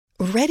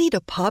Ready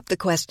to pop the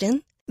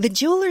question? The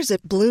jewelers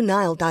at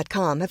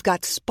BlueNile.com have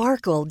got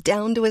sparkle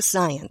down to a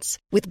science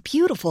with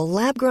beautiful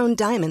lab-grown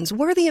diamonds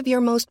worthy of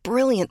your most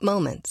brilliant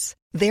moments.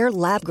 Their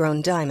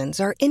lab-grown diamonds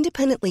are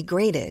independently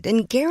graded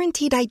and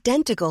guaranteed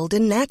identical to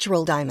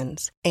natural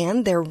diamonds,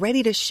 and they're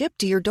ready to ship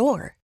to your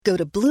door. Go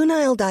to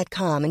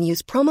BlueNile.com and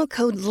use promo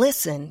code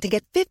LISTEN to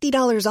get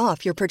 $50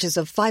 off your purchase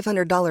of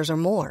 $500 or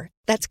more.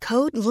 That's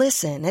code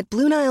LISTEN at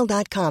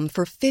BlueNile.com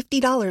for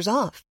 $50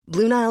 off.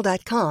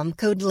 BlueNile.com,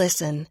 code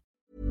LISTEN.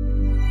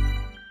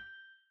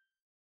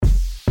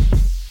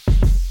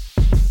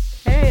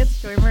 Hey,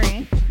 it's Joy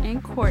Marie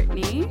and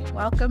Courtney.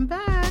 Welcome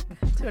back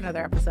to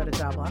another episode of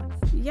Job Loss.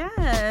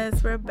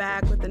 Yes, we're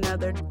back with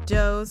another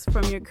dose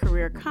from your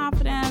career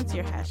confidence,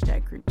 your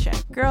hashtag group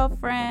chat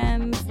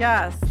girlfriends.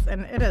 Yes,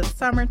 and it is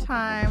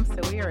summertime,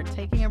 so we are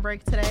taking a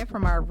break today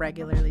from our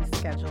regularly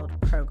scheduled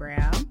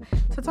program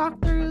to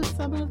talk through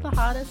some of the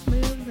hottest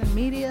moves in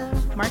media,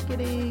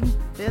 marketing,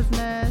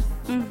 business.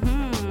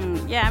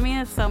 Yeah, I mean,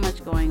 there's so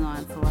much going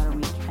on, so why don't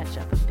we catch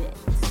up a bit?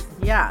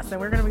 Yeah, so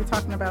we're going to be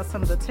talking about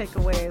some of the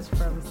takeaways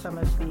from some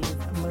of these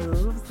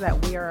moves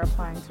that we are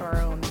applying to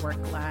our own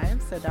work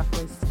lives, so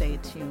definitely stay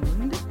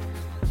tuned.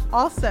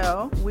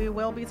 Also, we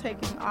will be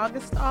taking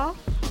August off,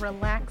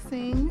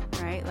 relaxing.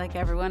 Right, like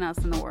everyone else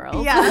in the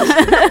world.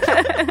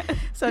 Yeah.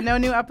 So no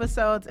new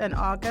episodes in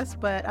August,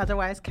 but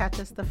otherwise catch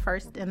us the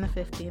 1st and the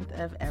 15th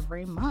of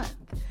every month.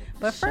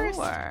 But first,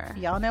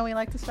 y'all know we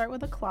like to start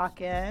with a clock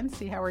in,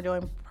 see how we're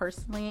doing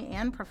personally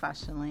and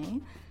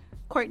professionally.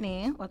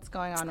 Courtney, what's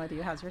going on with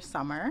you? How's your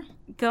summer?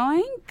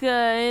 Going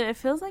good. It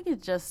feels like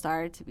it just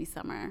started to be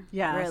summer.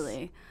 Yes.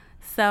 Really.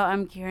 So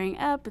I'm gearing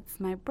up. It's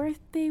my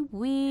birthday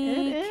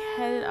week.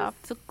 Headed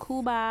off to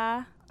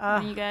Cuba.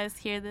 When you guys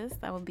hear this,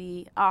 that will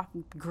be off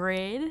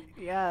grid.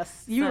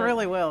 Yes. You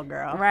really will,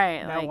 girl.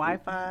 Right. No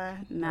Wi-Fi,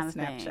 no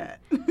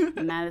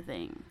Snapchat. Not a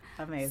thing.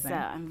 Amazing. So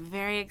I'm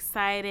very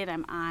excited.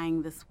 I'm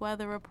eyeing this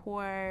weather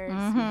report. We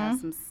have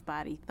some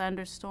spotty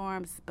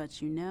thunderstorms,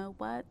 but you know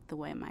what? The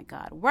way my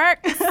God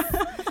works,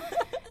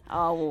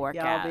 all will work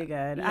out. Y'all be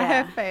good. Yeah. I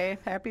have faith.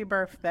 Happy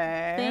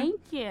birthday.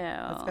 Thank you.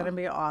 It's going to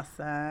be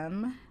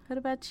awesome. What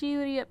about you?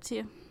 What are you up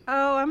to?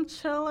 Oh, I'm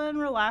chilling,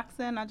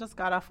 relaxing. I just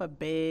got off a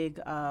big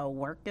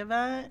work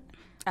event.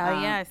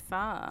 Oh, yeah, I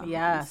saw.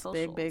 Yes,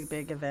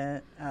 big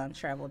event.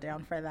 Traveled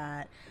down for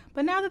that.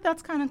 But now that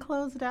that's kind of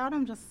closed out,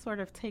 I'm just sort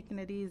of taking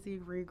it easy,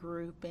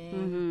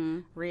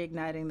 regrouping,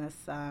 reigniting this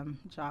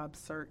job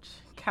search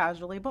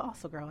casually. But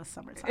also, girl, it's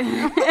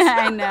summertime.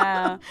 I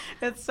know.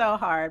 It's so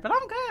hard, but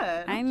I'm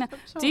good. I know.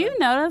 Do you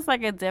notice,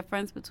 like, a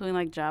difference between,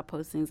 like, job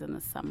postings in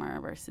the summer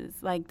versus,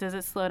 like, does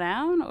it slow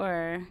down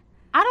or?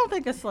 I don't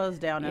think it slows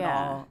down at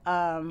all.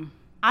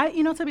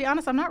 To be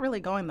honest, I'm not really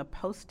going the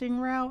posting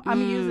route.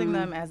 I'm using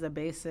them as a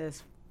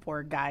basis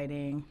for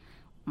guiding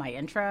my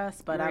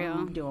interests, but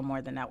I'm doing more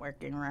the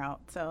networking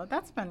route. So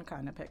that's been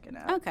kind of picking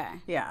up. Okay.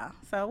 Yeah.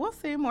 So we'll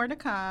see. More to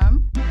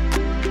come.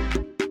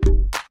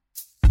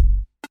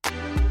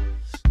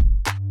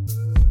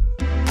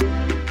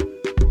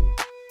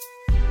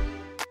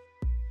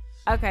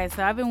 Okay,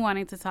 so I've been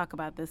wanting to talk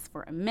about this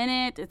for a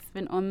minute. It's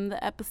been on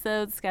the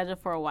episode schedule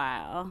for a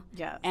while.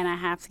 Yes. And I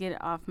have to get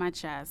it off my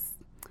chest.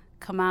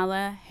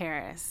 Kamala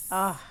Harris.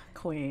 Oh,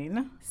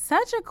 queen.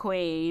 Such a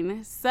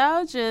queen.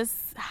 So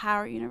just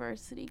Howard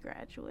University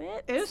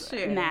graduate. Is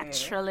she?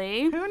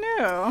 Naturally. Who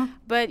knew?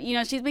 But,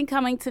 she's been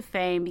coming to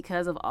fame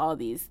because of all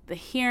the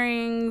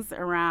hearings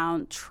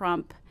around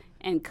Trump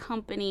and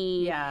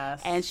company.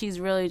 Yes. And she's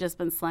really just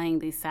been slaying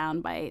these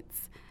sound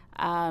bites.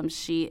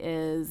 She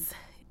is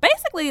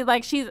basically,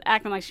 like, she's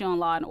acting like she's on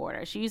Law and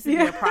Order. She used to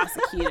be a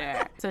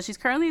prosecutor. So she's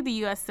currently the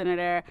U.S.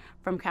 Senator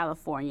from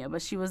California,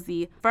 but she was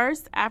the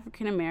first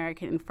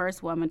African-American and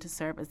first woman to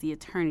serve as the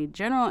Attorney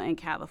General in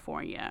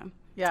California.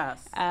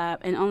 Yes.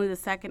 And only the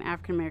second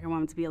African-American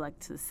woman to be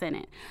elected to the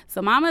Senate.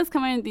 So Mama is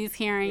coming to these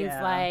hearings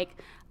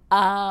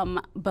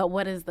but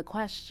what is the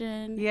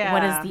question? Yeah.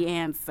 What is the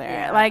answer?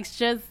 Yeah. Like,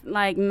 just,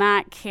 like,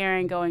 not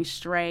caring, going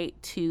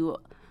straight to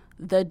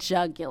the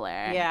jugular.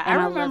 Yeah, I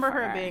remember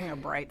her being a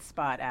bright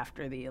spot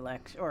after the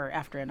election or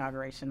after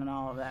inauguration and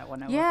all of that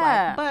when it was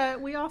like,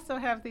 but we also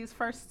have these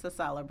firsts to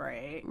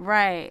celebrate.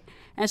 Right.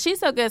 And she's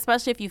so good,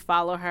 especially if you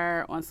follow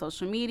her on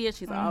social media.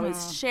 She's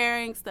always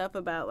sharing stuff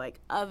about, like,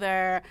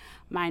 other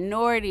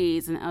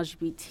minorities and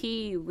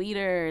LGBT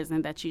leaders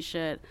and that you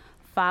should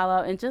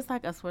follow, and just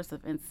like a source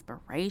of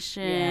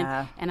inspiration.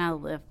 Yeah. And I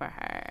live for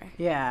her.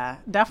 Yeah,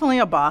 definitely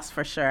a boss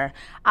for sure.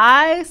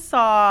 I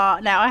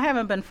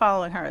haven't been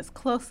following her as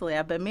closely.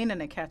 I've been meaning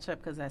to catch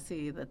up because I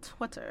see the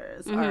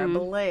Twitters are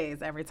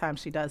ablaze every time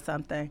she does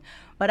something.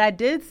 But I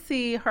did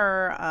see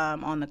her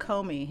on the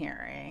Comey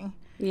hearing.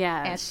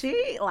 Yeah. And she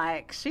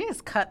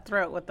is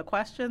cutthroat with the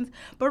questions,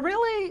 but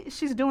really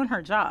she's doing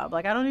her job.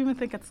 Like, I don't even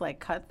think it's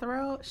like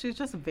cutthroat. She's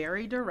just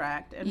very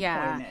direct and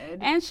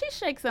pointed. And she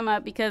shakes them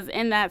up because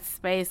in that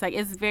space, like,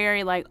 it's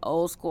very like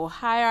old school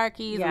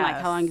hierarchies and like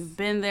how long you've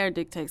been there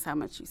dictates how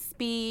much you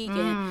speak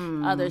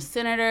and other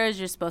senators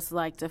you're supposed to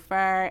like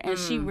defer. And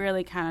she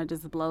really kind of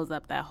just blows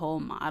up that whole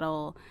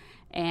model.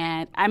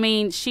 And I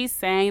mean, she's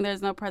saying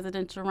there's no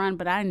presidential run,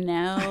 but I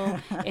know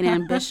an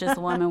ambitious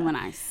woman when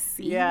I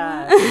see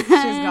her. She's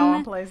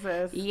going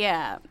places.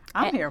 Yeah.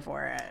 I'm here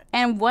for it.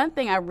 And one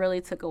thing I really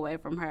took away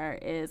from her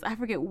is, I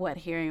forget what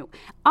hearing,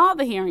 all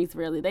the hearings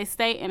really, they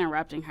stay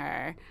interrupting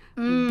her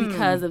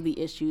because of the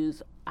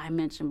issues I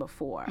mentioned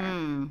before.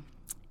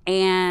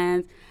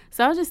 And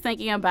so I was just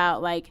thinking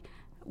about, like,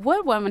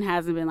 what woman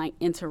hasn't been, like,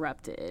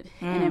 interrupted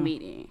in a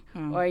meeting?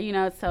 Or, you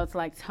know, so to,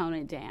 like, tone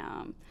it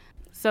down.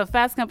 So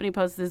Fast Company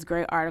posted this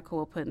great article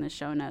we'll put in the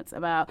show notes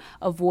about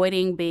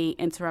avoiding being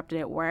interrupted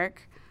at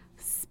work.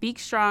 Speak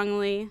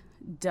strongly.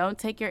 Don't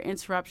take your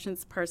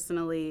interruptions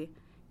personally.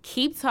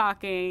 Keep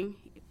talking.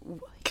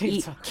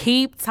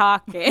 Keep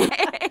talking.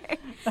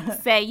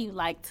 Say you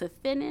like to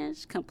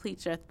finish.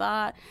 Complete your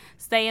thought.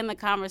 Stay in the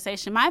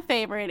conversation. My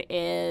favorite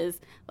is,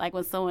 like,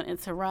 when someone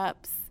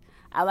interrupts,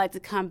 I like to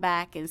come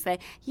back and say,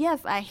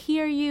 yes, I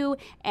hear you,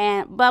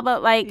 and blah, blah.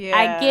 Like,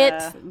 I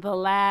get the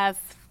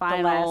last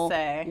final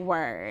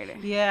word.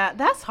 Yeah,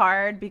 that's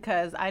hard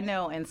because I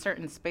know in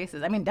certain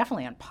spaces, I mean,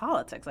 definitely in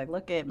politics, like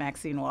look at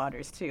Maxine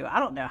Waters too. I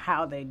don't know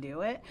how they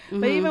do it,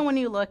 but even when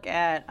you look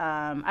at,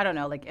 I don't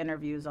know, like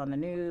interviews on the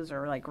news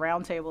or like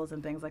roundtables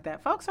and things like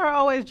that, folks are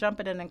always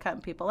jumping in and cutting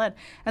people in.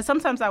 And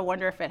sometimes I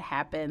wonder if it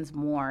happens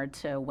more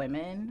to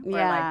women or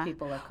like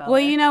people of color.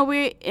 Well, you know,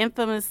 we're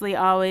infamously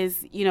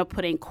always, you know,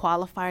 putting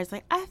qualifiers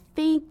like, I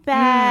think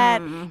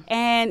that,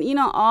 and, you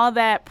know, all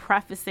that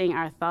prefacing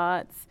our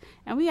thoughts.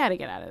 And we got to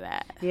get out of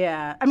that.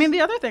 Yeah. I mean,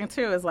 the other thing,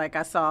 too, is, like,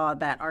 I saw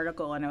that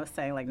article and it was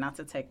saying, like, not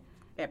to take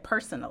it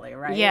personally,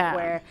 right? Yeah.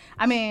 Where,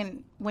 I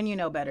mean, when you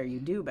know better, you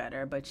do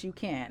better, but you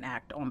can't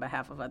act on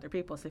behalf of other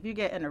people. So if you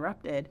get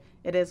interrupted,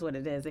 it is what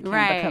it is. It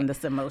can't become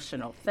this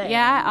emotional thing.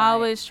 Yeah, I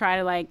always try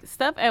to, like,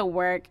 stuff at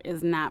work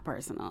is not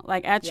personal.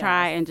 Like, I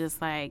try and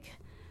just, like,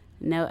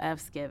 no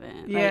F's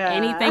given. Like,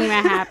 anything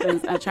that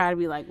happens, I try to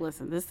be like,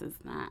 listen, this is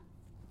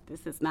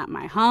not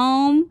my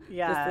home. This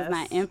does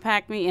not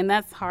impact me. And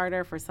that's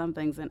harder for some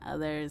things than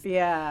others.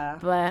 Yeah.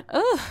 But,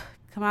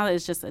 Kamala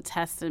is just a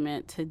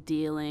testament to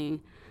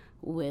dealing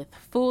with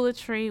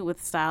foolery,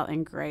 with style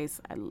and grace.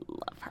 I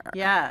love her.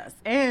 Yes.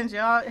 And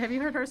y'all, have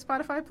you heard her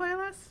Spotify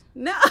playlist?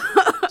 No.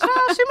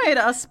 Child, she made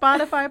a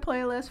Spotify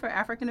playlist for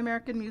African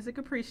American Music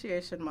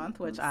Appreciation Month,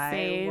 which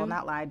I will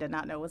not lie, did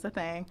not know was a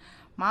thing.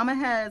 Mama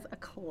has a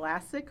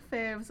classic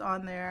faves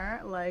on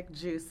there, like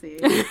Juicy,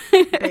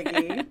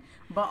 Biggie,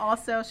 but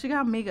also she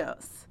got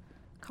Migos.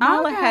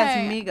 Kamala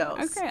has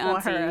Migos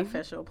on her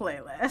official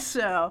playlist,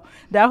 so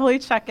definitely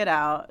check it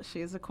out.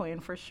 She's a queen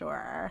for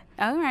sure.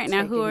 All right,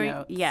 now who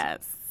are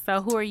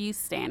So who are you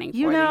standing for?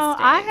 You know,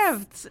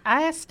 these days?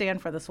 I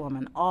stand for this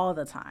woman all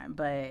the time,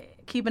 but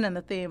keeping in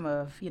the theme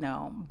of, you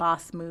know,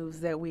 boss moves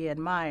that we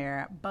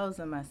admire,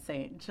 Bozoma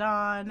St.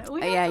 John.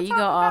 You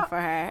go off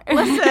for her.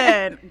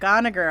 Listen,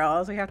 Ghana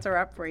girls, we have to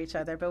rep for each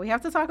other, but we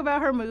have to talk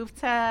about her move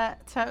to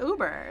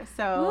Uber.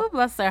 So, ooh,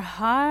 bless her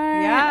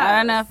heart. Yes. I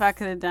don't know if I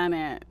could have done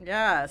it.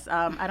 Yes.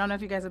 I don't know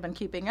if you guys have been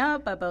keeping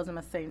up, but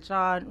Bozoma St.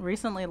 John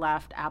recently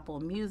left Apple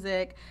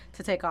Music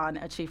to take on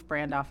a chief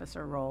brand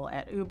officer role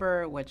at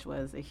Uber, which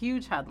was a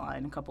huge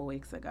headline a couple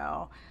weeks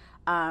ago.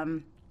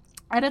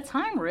 At a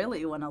time,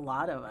 really, when a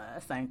lot of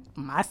us, like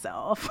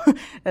myself,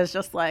 is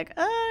just like,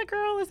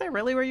 girl, is that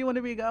really where you want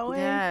to be going?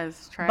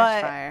 Yes,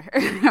 trash fire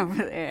over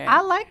there.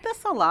 I like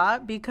this a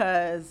lot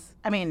because,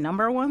 I mean,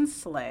 number one,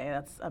 slay.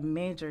 That's a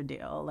major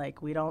deal.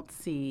 Like, we don't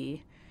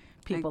see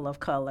people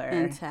of color.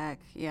 In tech,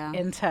 yeah.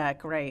 In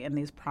tech, right, in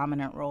these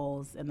prominent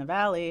roles in the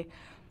Valley.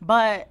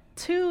 But,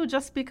 two,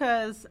 just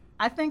because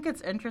I think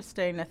it's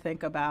interesting to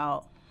think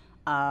about,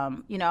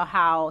 you know,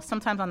 how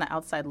sometimes on the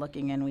outside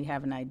looking in, we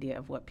have an idea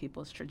of what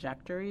people's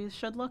trajectories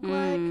should look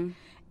like.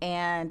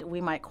 And we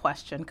might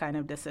question kind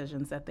of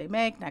decisions that they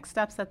make, next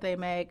steps that they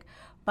make.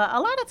 But a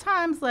lot of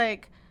times,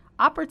 like,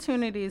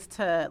 opportunities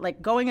to,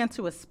 like, going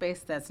into a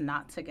space that's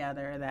not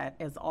together, that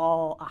is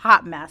all a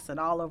hot mess and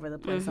all over the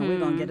place, and we're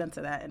going to get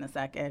into that in a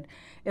second,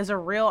 is a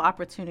real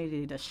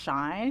opportunity to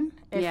shine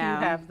if you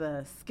have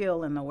the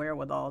skill and the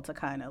wherewithal to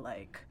kind of,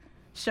 like,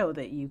 show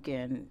that you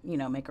can, you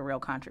know, make a real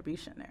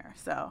contribution there.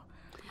 So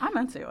I'm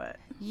into it.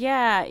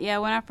 Yeah.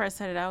 When I first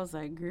heard it, I was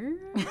like, girl.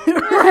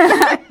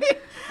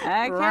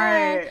 Okay.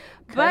 Right.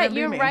 But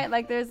you're right.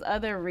 Like, there's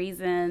other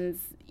reasons,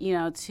 you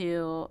know,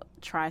 to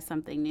try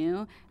something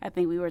new. I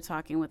think we were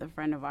talking with a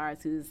friend of ours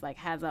who's like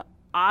has an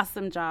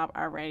awesome job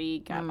already,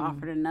 got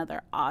offered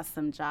another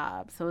awesome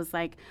job. So it's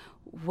like,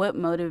 what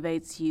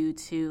motivates you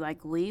to,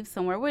 like, leave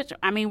somewhere? Which,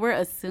 I mean, we're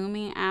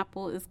assuming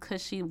Apple is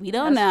cushy. We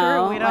don't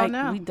know. True. We don't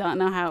know. We don't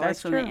know how it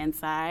works from the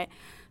inside.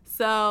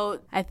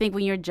 So I think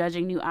when you're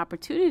judging new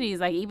opportunities,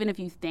 like, even if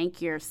you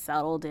think you're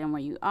settled in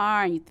where you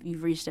are and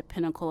you've reached a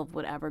pinnacle of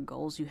whatever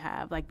goals you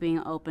have, like, being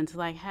open to,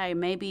 like, hey,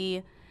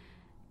 maybe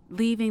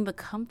leaving the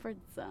comfort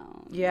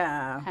zone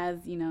has,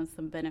 you know,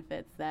 some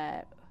benefits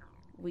that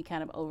we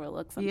kind of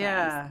overlook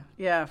sometimes.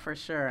 Yeah, for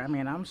sure. I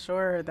mean, I'm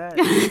sure that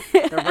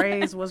the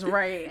raise was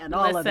right and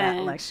all of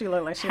that. Like, she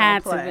looked like she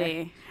had to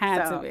play.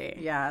 Had to be.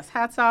 Yes,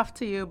 hats off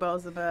to you,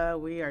 Bozoma.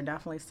 We are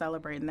definitely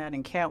celebrating that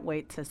and can't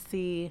wait to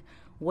see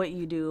what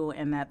you do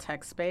in that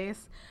tech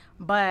space.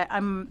 But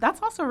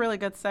that's also a really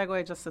good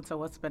segue just into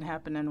what's been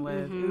happening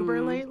with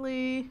Uber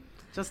lately,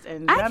 just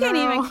in general. I can't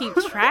even keep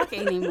track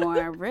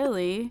anymore,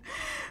 really.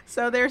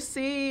 So their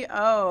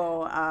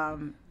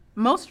CEO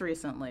most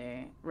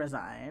recently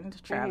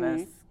resigned,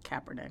 Travis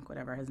Kaepernick,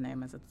 whatever his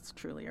name is. It's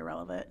truly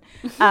irrelevant.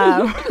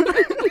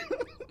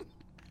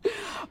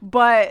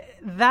 But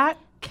that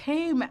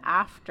came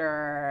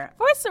after.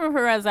 Forced to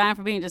resign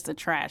for being just a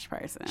trash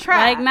person.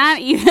 Trash. Like, not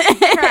even.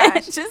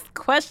 Trash. Just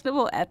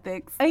questionable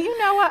ethics. And you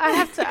know what?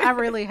 I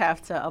really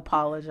have to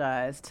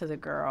apologize to the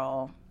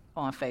girl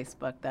on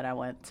Facebook that I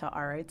went to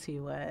RIT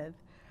with,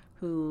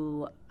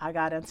 who I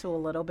got into a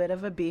little bit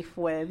of a beef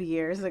with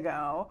years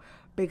ago.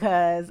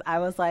 Because I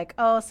was like,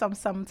 oh,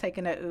 some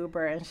taking an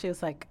Uber. And she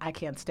was like, I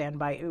can't stand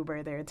by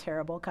Uber. They're a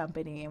terrible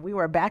company. And we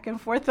were back and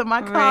forth in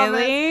my comments.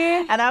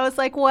 Really? And I was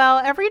like, well,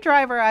 every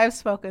driver I've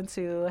spoken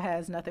to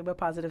has nothing but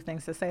positive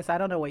things to say. So I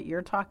don't know what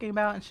you're talking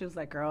about. And she was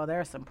like, girl, there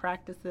are some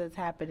practices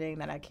happening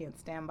that I can't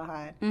stand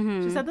behind.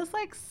 She said this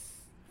like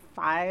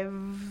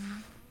 5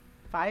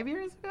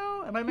 years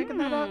ago. Am I making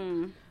that up?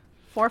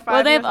 4 or 5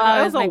 Well, they've years ago?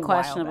 always been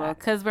questionable.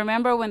 Because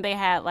remember when they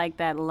had like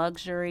that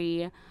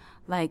luxury,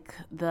 like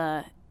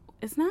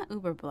it's not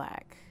Uber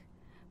Black,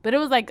 but it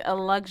was like a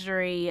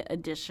luxury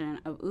edition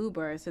of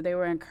Uber. So they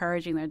were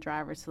encouraging their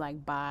drivers to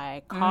like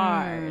buy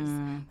cars,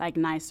 like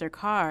nicer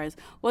cars.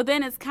 Well,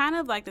 then it's kind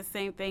of like the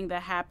same thing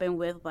that happened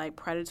with like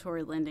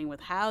predatory lending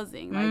with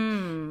housing.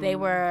 Like they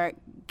were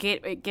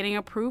getting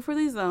approved for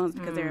these loans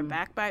because they were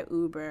backed by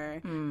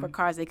Uber for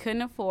cars they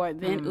couldn't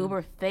afford. Then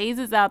Uber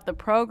phases out the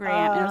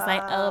program and it was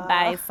like, oh,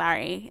 bye,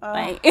 sorry.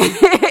 Like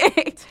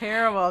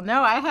terrible.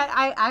 No,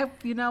 I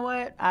you know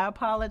what? I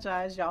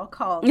apologize. Y'all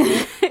called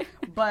me.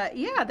 But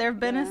yeah, there have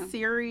been a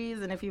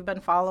series, and if you've been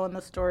following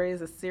the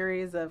stories, a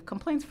series of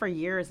complaints for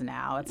years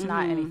now. It's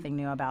not anything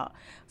new about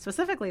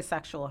specifically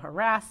sexual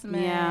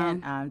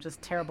harassment,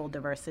 just terrible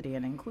diversity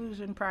and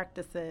inclusion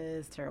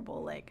practices,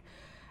 terrible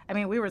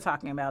we were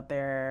talking about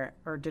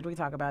did we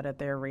talk about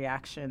their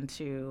reaction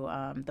to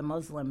the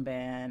Muslim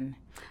ban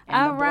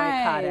and the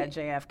boycott at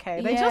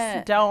JFK? They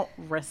just don't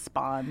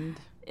respond.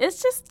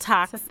 It's just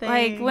toxic.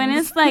 Like, when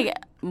it's like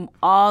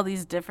all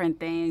these different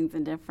things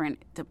in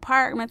different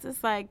departments,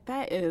 it's like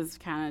that is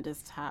kind of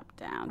just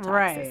top-down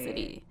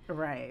toxicity.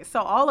 Right. So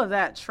all of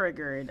that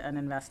triggered an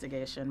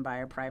investigation by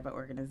a private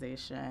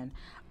organization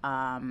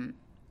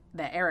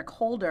that Eric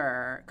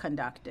Holder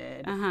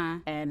conducted.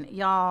 And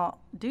y'all,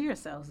 do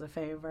yourselves a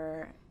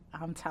favor.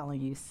 I'm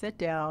telling you, sit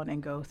down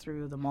and go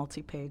through the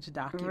multi-page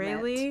document.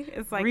 Really?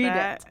 It's like read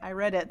that? It. I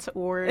read it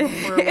word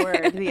for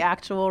word, the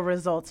actual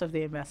results of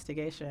the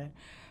investigation.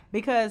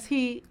 Because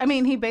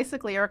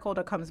Eric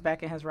Holder comes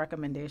back and his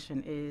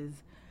recommendation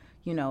is,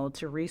 to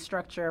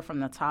restructure from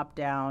the top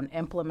down,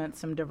 implement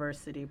some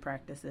diversity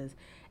practices.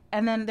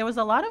 And then there was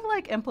a lot of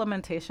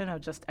implementation of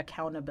just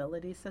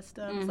accountability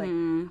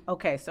systems.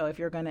 Okay, so if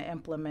you're going to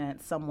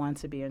implement someone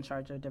to be in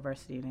charge of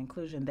diversity and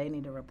inclusion, they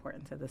need to report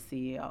into the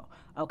CEO.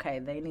 Okay,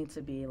 they need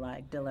to be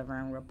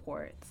delivering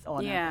reports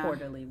on a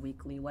quarterly,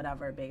 weekly,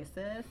 whatever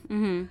basis.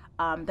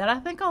 That I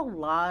think a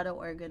lot of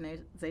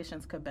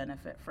organizations could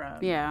benefit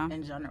from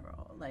in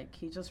general.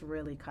 He just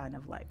really kind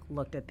of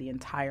looked at the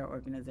entire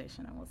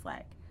organization and was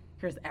like,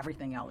 here's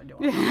everything y'all are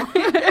doing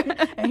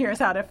and here's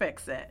how to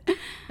fix it.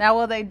 Now,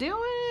 will they do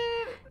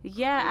it?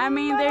 Yeah,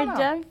 they're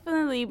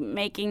definitely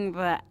making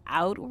the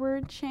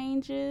outward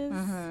changes.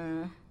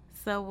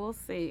 So we'll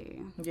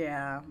see.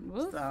 Yeah.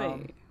 We'll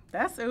see.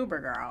 That's Uber,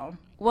 girl.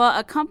 Well,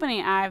 a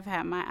company I've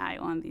had my eye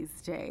on these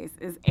days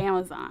is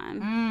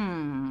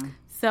Amazon.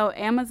 So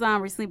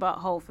Amazon recently bought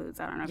Whole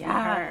Foods. I don't know if you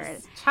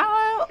heard.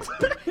 Child.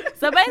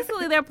 So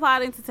basically, they're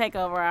plotting to take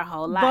over our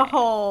whole life. The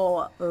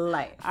whole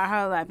life. Our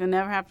whole life. You'll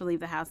never have to leave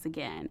the house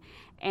again.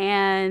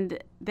 And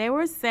they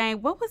were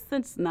saying, what was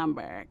this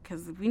number?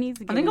 Because we need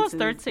to get into this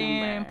number. I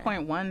think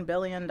it was $13.1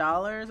 billion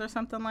or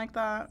something like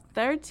that.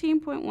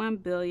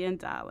 $13.1 billion.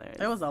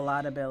 It was a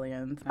lot of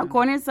billions.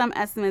 According to some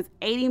estimates,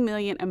 80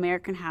 million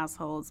American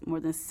households,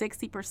 more than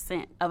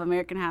 60% of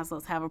American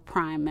households have a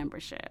Prime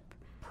membership.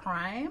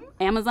 Prime?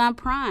 Amazon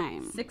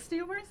Prime.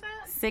 60%?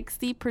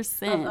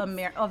 60%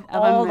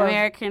 of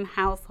American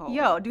households.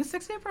 Yo, do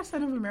 60%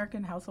 of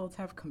American households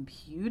have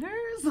computers?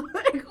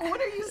 What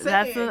are you saying?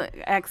 That's an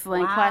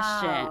excellent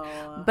question.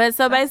 But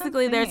so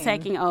basically, they're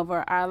taking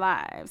over our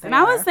lives. And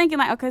I was thinking,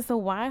 okay, so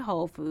why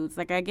Whole Foods?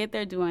 I get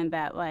they're doing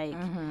that,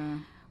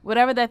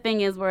 whatever that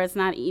thing is where it's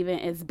not even,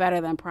 it's better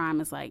than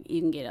Prime. It's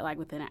you can get it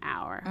within an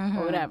hour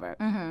or whatever.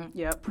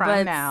 Yep,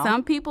 Prime now.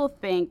 Some people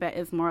think that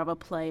it's more of a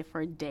play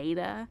for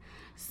data.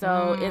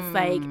 So it's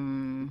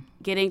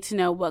getting to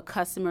know what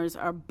customers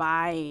are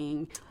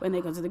buying when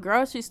they go to the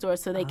grocery store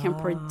so they can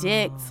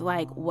predict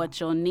what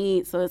you'll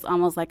need. So it's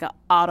almost like an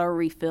auto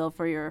refill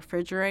for your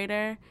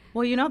refrigerator.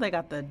 Well, they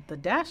got the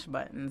dash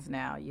buttons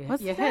now. You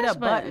hit a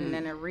button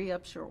and it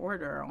re-ups your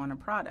order on a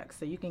product.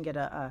 So you can get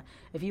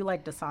if you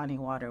like Dasani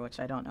water, which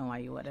I don't know why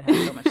you would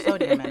have so much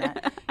sodium in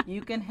it,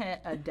 you can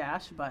hit a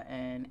dash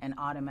button and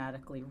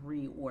automatically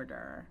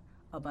reorder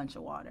a bunch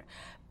of water.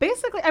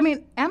 Basically, I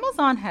mean,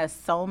 Amazon has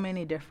so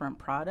many different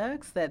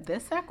products that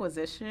this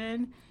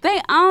acquisition,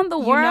 they own the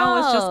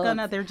world. You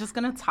know, they're just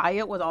gonna tie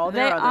it with all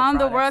their other products. They own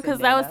the world,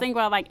 because I was thinking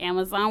about like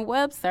Amazon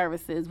Web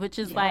Services, which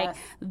is like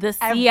the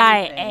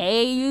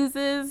CIA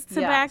uses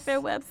to back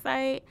their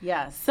website.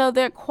 Yes. So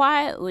they're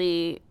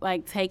quietly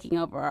like taking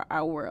over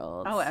our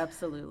world. Oh,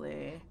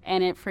 absolutely.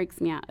 And it freaks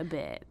me out a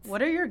bit.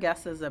 What are your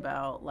guesses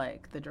about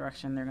like the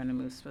direction they're going to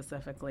move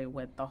specifically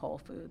with the Whole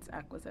Foods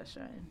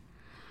acquisition?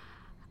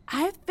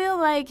 I feel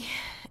like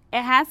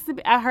it has to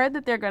be. I heard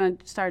that they're going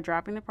to start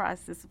dropping the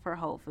prices for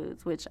Whole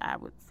Foods, which I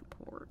would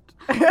support.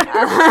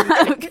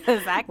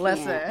 Because I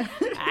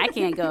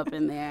can't go up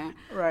in there.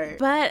 Right.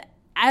 But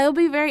I'll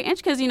be very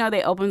interested because, you know,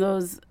 they opened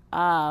those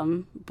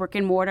brick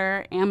and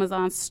mortar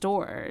Amazon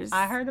stores.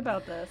 I heard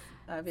about this.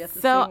 I've yet to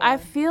see So one. I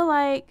feel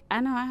like, I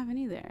know I haven't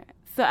either.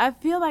 So I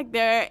feel like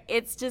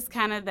it's just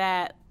kind of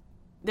that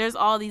there's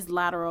all these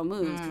lateral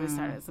moves. They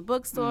started as a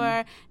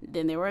bookstore,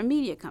 then they were a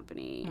media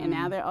company, and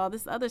now they're all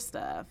this other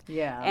stuff.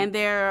 Yeah. And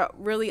they're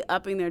really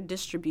upping their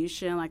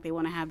distribution. Like, they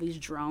want to have these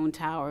drone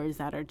towers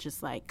that are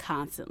just, like,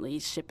 constantly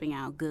shipping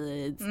out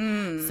goods.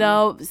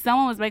 So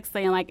someone was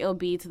basically saying, like, it'll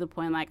be to the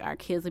point, like, our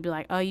kids would be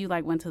like, oh, you,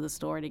 like, went to the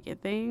store to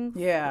get things?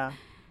 Yeah.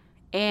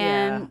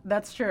 And yeah,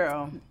 that's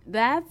true.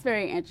 That's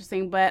very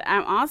interesting. But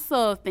I'm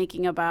also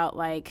thinking about,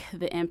 like,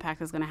 the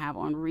impact it's going to have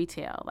on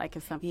retail, like,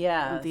 if something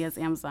as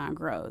Amazon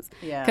grows.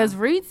 Yeah. Because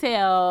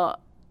retail,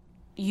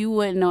 you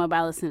wouldn't know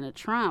about listening to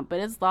Trump, but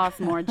it's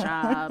lost more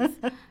jobs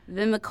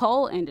than the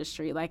coal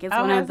industry. Like, it's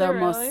one of the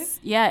most,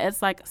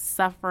 it's like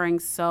suffering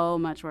so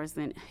much worse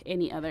than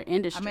any other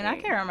industry. I mean,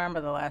 I can't remember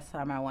the last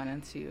time I went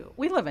into,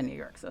 we live in New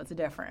York, so it's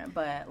different,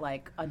 but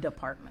like a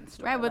department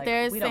store. Right, but like,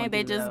 they're saying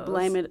they just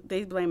those.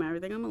 they blame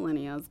everything on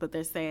millennials, but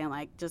they're saying,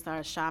 like, just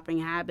our shopping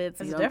habits.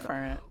 It's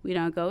different. We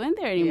don't go in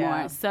there anymore.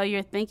 Yeah. So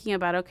you're thinking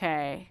about,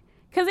 okay,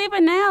 because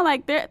even now,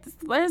 like,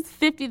 there's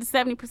 50 to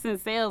 70%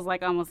 sales,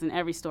 like, almost in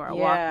every store I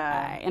walk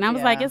by. And I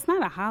was like, it's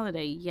not a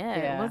holiday yet.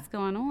 Yeah. What's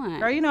going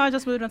on? Girl, you know, I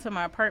just moved into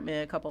my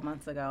apartment a couple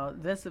months ago.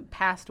 This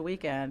past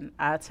weekend,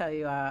 I tell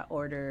you, I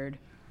ordered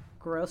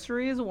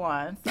groceries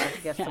once. I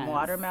could get some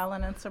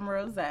watermelon and some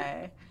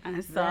rosé.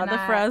 I saw the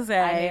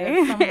frosé. I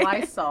needed some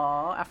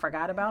Lysol. I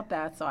forgot about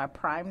that, so I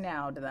primed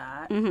nowed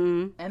that.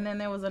 Mm-hmm. And then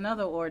there was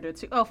another order,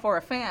 too. Oh, for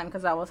a fan,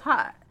 because I was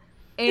hot.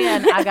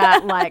 And I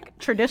got, like,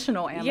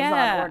 traditional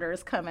Amazon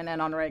orders coming in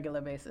on a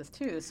regular basis,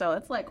 too. So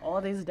it's, like, all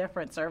these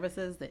different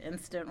services, the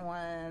instant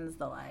ones,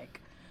 the,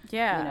 like, you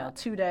know,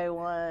 2-day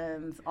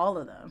ones, all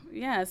of them.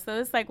 Yeah, so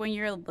it's like when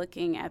you're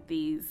looking at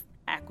these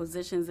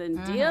acquisitions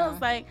and deals,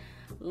 like,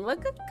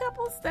 look a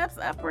couple steps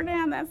up or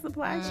down that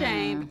supply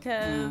chain,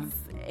 because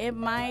it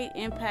might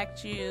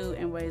impact you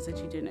in ways that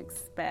you didn't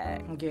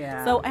expect.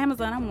 Yeah. So,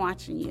 Amazon, I'm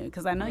watching you,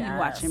 because I know you're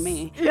watching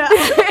me. Yeah.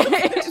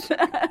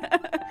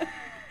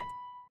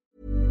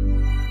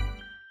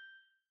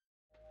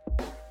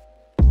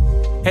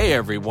 Hey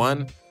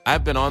everyone,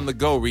 I've been on the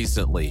go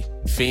recently.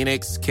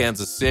 Phoenix,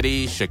 Kansas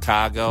City,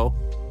 Chicago.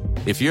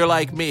 If you're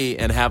like me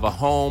and have a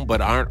home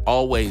but aren't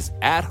always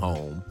at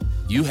home,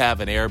 you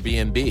have an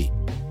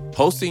Airbnb.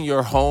 Hosting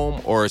your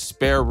home or a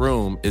spare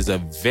room is a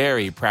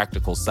very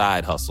practical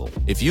side hustle.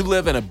 If you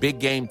live in a big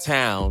game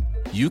town,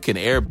 you can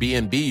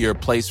Airbnb your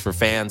place for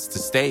fans to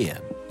stay in.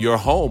 Your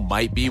home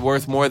might be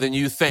worth more than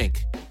you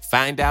think.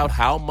 Find out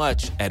how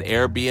much at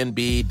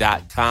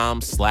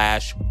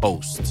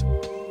airbnb.com/host.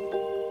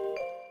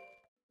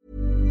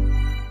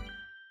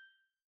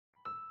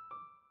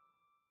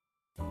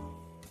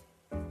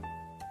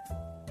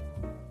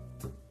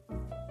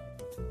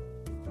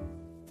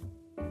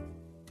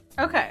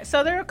 Okay,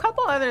 so there are a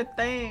couple other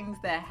things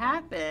that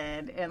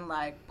happened in,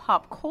 like,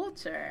 pop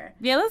culture.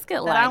 Yeah, let's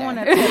get lighter. That I want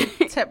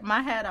to tip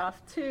my hat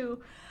off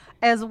to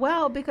as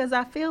well, because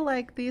I feel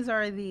like these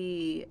are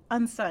the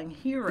unsung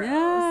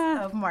heroes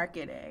of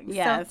marketing.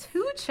 Yes.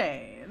 So 2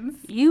 Chainz.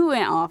 You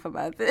went off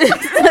about this.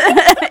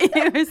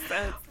 You were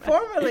so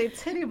formerly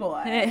Titty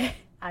Boy.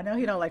 I know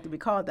he don't like to be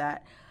called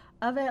that.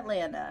 Of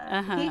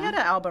Atlanta. He had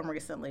an album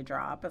recently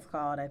drop. It's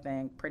called, I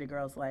think, Pretty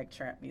Girls Like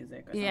Trap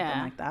Music or something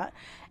like that.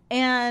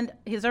 And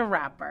he's a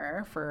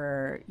rapper,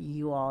 for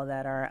you all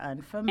that are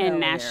unfamiliar. And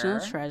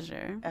national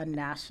treasure. A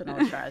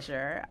national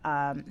treasure.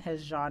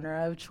 His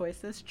genre of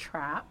choice is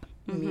trap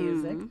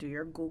music. Do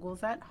your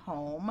Googles at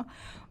home.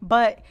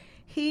 But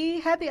he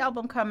had the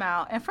album come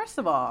out. And first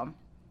of all,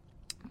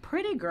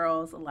 Pretty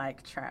Girls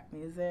Like Trap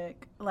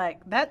Music.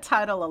 Like, that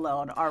title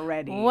alone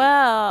already.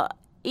 Well,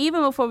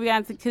 even before we got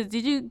into, because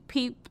did you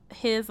peep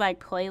his, like,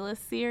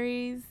 playlist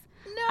series?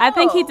 No. I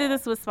think he did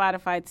this with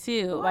Spotify,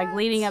 too. What? Like,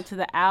 leading up to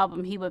the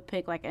album, he would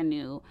pick, like, a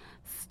new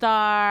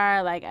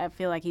star. Like, I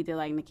feel like he did,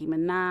 like, Nicki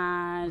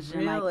Minaj.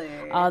 Really?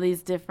 And, like, all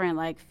these different,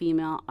 like,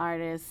 female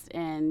artists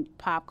and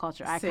pop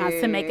culture icons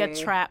to make a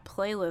trap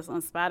playlist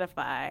on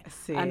Spotify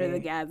under the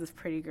guise of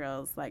Pretty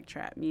Girls Like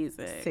Trap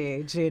Music.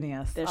 See,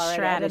 genius. There's I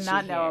strategy did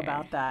not know here.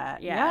 about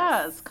that.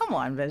 Yes. Come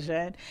on,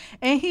 Vision.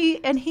 And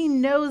he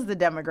knows the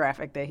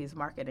demographic that he's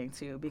marketing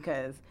to,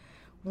 because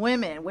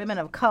women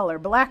of color,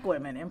 Black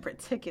women in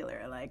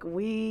particular, like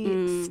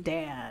we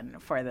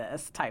stand for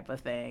this type of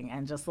thing,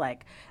 and just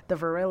like the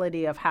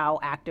virility of how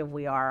active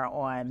we are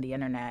on the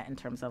internet in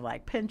terms of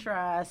like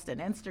Pinterest and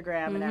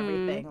Instagram and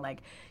everything.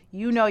 Like,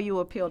 you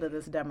appeal to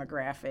this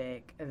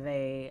demographic,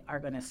 they are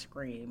going to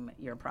scream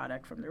your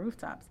product from the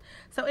rooftops.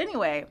 So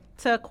anyway,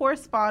 to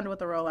correspond with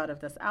the rollout of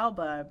this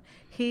album,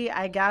 he,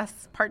 I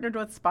guess, partnered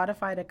with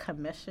Spotify to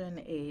commission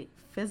a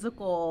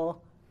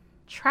physical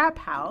trap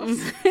house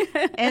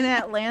in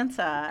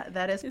Atlanta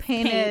that is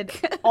painted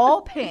pink.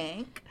 all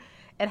pink.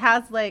 It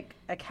has like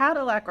a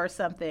Cadillac or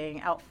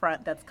something out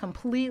front that's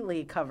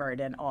completely covered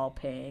in all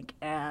pink,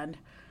 and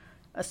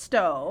a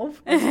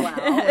stove as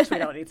well, which we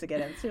don't need to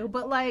get into.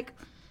 But like,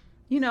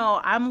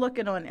 I'm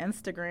looking on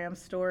Instagram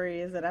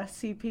stories and I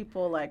see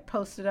people like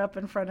posted up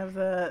in front of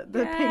the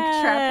pink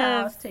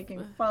trap house,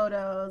 taking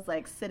photos,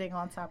 like sitting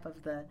on top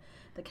of the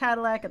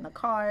Cadillac and the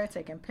car,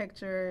 taking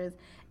pictures.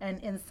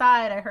 And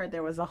inside, I heard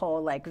there was a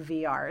whole like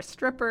VR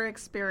stripper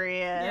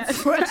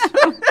experience,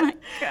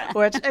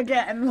 which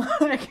again,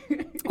 like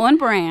on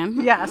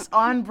brand. Yes,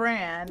 on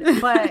brand.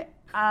 But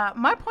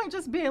my point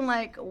just being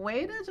like,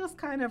 way to just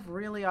kind of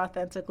really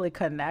authentically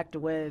connect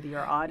with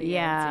your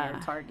audience,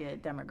 your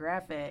target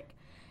demographic,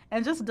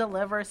 and just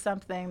deliver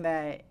something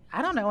that,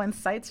 I don't know,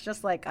 incites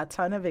just like a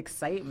ton of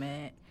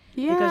excitement.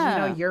 Yeah.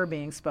 Because you're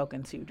being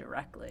spoken to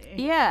directly.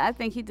 Yeah, I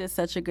think he did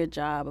such a good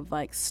job of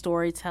like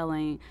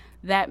storytelling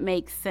that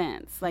makes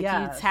sense. Like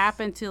you tap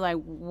into like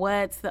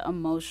what's the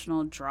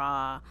emotional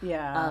draw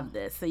of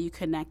this. So you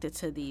connect it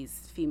to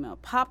these female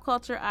pop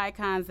culture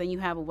icons, then you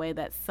have a way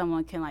that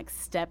someone can like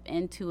step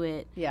into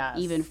it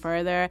even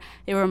further.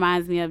 It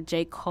reminds me of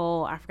J.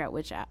 Cole. I forgot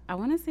which. I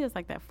want to say it's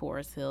like that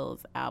Forest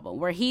Hills album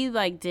where he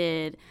like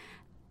did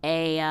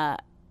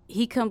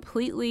he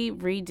completely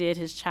redid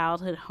his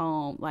childhood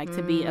home, like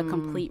to be a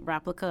complete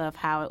replica of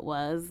how it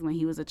was when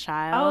he was a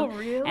child. Oh,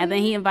 really? And then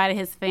he invited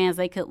his fans;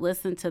 they could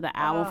listen to the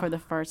album for the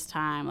first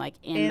time, like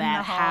in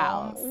that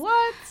house.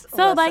 What?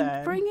 So,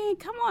 like,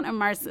 come on,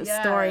 immersive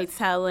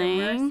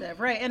storytelling. Immersive,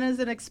 right? And as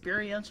an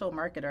experiential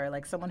marketer,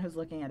 like someone who's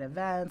looking at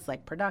events,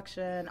 like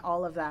production,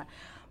 all of that.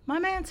 My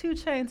man 2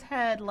 Chainz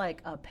had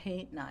like a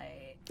paint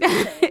night.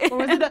 Or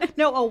was it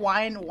a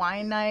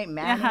wine night,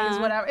 Manny's,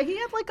 whatever. He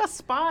had like a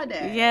spa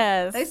day.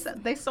 Yes.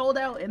 They sold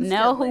out instantly.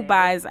 Know who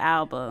buys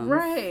albums.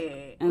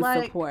 Right. And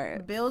like,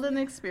 support. Build an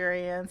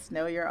experience,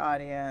 know your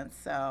audience.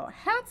 So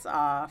hats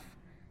off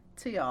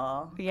to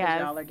y'all. Because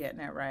y'all are getting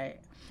it right.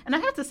 And I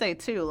have to say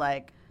too,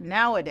 like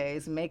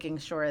nowadays, making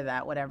sure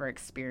that whatever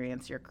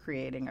experience you're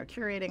creating or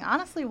curating,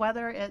 honestly,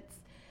 whether it's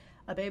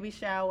a baby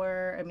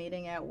shower, a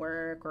meeting at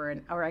work, or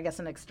I guess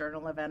an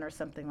external event or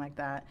something like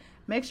that,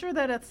 make sure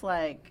that it's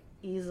like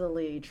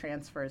easily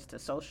transfers to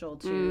social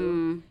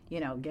too.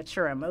 Get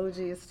your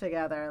emojis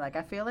together. Like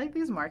I feel like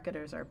these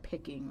marketers are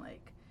picking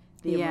like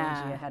the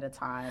emoji ahead of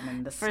time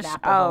and the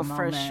snappable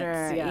moments. For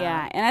sure.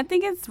 Yeah. And I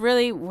think it's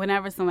really,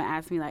 whenever someone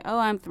asks me like, oh,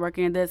 I'm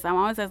working on this, I'm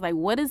always asked like,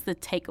 what is the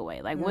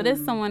takeaway? Like, what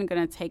is someone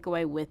going to take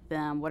away with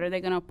them? What are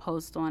they going to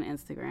post on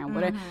Instagram?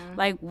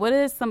 What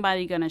is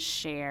somebody going to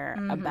share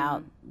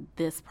about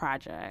this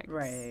project?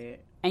 Right.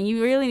 And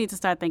you really need to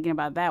start thinking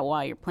about that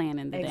while you're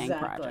planning the dang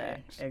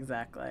project.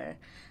 Exactly.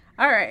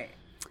 All right.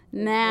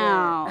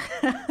 Now,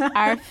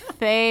 our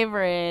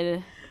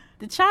favorite...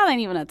 The child ain't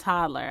even a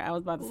toddler. I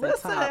was about to say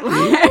toddler.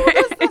 How old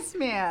is this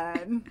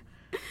man?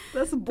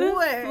 This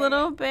boy. This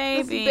little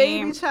baby. This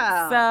baby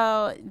child.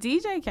 So,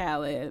 DJ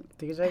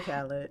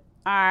Khaled.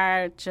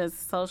 Our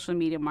just social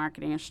media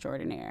marketing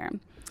extraordinaire.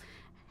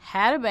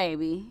 Had a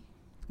baby.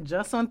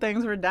 Just when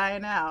things were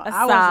dying out.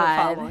 I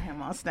wasn't following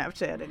him on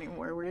Snapchat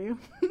anymore, were you?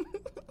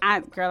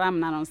 Girl,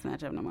 I'm not on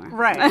Snapchat no more.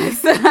 Right.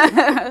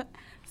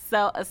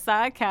 So,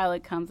 Asad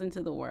Khaled comes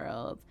into the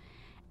world.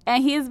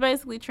 And he has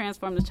basically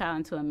transformed the child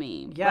into a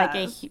meme. Yes. Like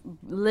a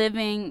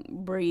living,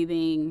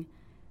 breathing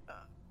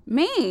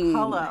meme.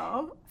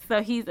 Hello.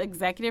 So he's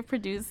executive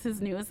produced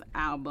his newest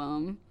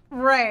album.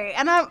 Right.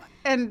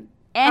 And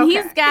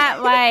he's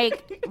got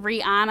like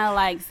Rihanna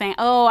like saying,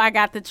 oh, I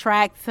got the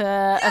track to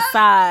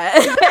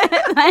Asad.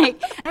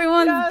 Like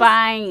everyone's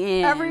buying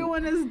in.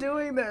 Everyone is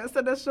doing this.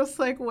 And it's just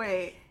like,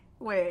 wait.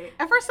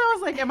 At first I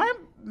was like, am I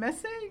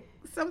missing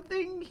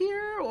something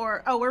here?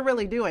 Or, oh, we're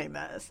really doing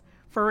this.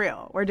 For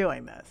real, we're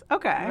doing this.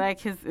 Okay.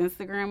 Like his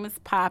Instagram is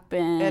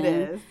popping. It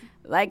is.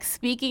 Like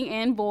speaking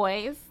in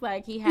voice.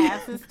 Like he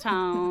has his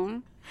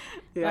tone.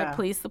 Like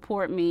please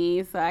support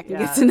me so I can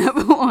get to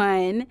number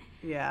 1.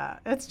 Yeah,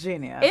 it's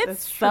genius.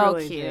 It's so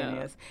cute.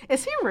 Genius.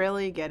 Is he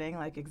really getting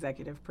like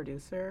executive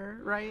producer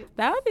right?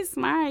 That would be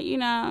smart, I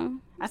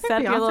think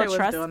Beyonce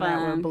was doing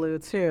that with Blue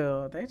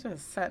too. They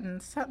just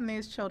setting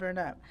these children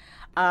up.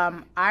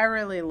 I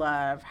really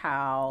love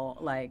how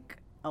like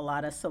a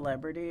lot of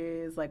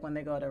celebrities, like when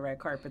they go to red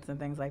carpets and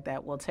things like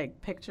that, will take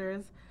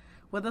pictures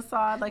with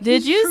Assad. Like,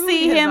 did you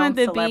see him at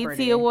the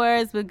celebrity. BET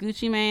Awards with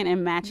Gucci Mane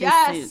and matching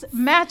suits? Yes,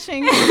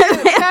 matching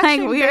suits,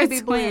 matching we are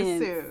baby blue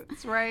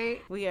suits,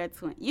 right? We are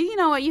twins. You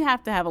know what? You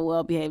have to have a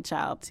well-behaved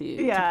child to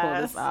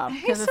pull this off.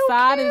 He's Because so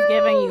Assad cute. is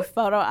giving you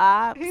photo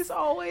ops. He's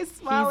always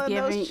smiling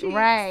those cheeks.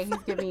 Right.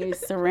 He's giving you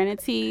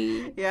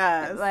serenity.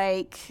 Yes.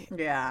 Like,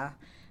 yeah.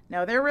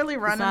 No, they're really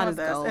running with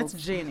this. gold. It's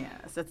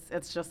genius.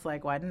 It's just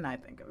like, why didn't I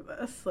think of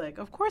this? Like,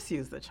 of course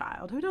use the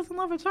child. Who doesn't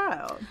love a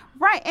child?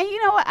 right. And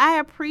you know what? I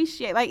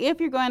appreciate, like,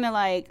 if you're going to,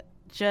 like,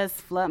 just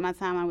flood my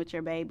timeline with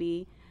your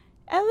baby,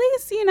 at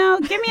least, you know,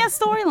 give me a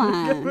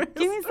storyline.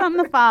 give me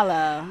something to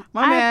follow.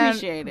 My I man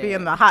appreciate it. be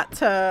in the hot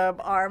tub,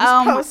 arms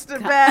Oh my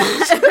posted back.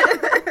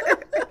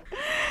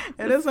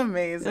 It is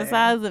amazing.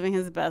 Assad living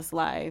his best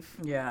life.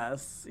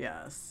 Yes.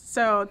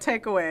 So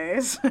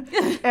takeaways,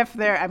 if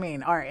there,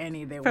 are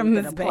any that From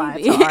we this could apply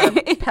baby. to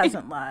our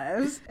peasant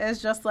lives,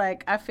 it's just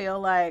like, I feel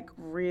like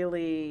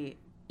really,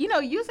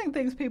 using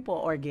things people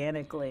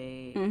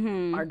organically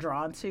are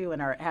drawn to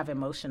and have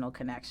emotional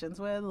connections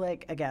with.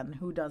 Like, again,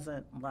 who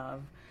doesn't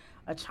love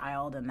a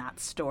child in that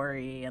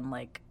story, and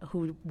like,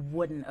 who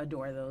wouldn't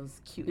adore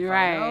those cute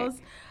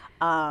photos?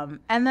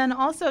 And then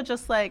also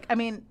just like,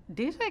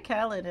 DJ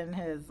Khaled and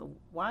his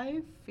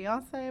wife,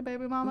 fiance,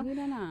 baby mama, We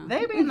don't know.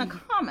 they be in the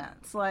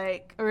comments.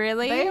 Like,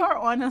 Really? they are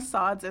on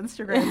Assad's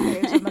Instagram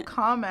page in the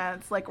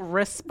comments, like,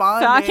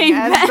 responding Talking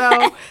as back.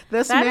 though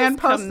this That man is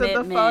posted the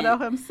commitment. photo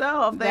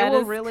himself. They That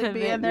will is really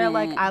be in there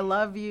like, commitment. I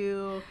love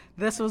you.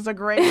 This was a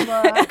great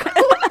look.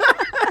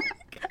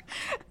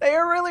 They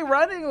are really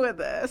running with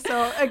this.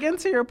 So, again,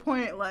 to your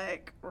point,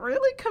 like,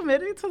 really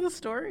committing to the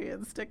story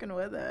and sticking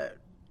with it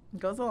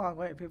goes a long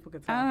way. People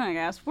could Oh tell. my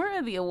gosh, where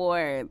are the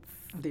awards?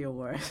 The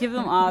award. Give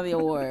them all the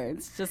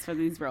awards just for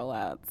these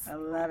rollouts. I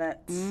love it.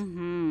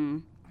 Mm-hmm.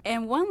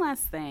 And one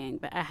last thing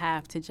that I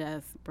have to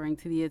just bring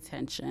to the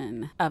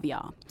attention of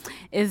y'all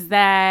is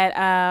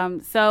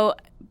that, so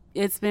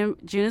it's been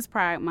June is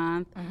Pride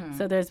Month,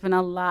 so there's been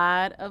a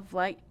lot of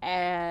like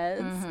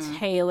ads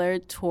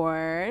tailored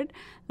toward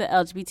the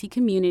LGBT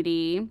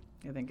community.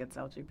 You think it's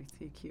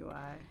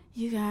LGBTQI?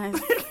 You guys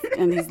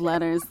and these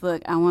letters,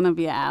 look, I want to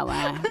be an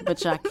ally,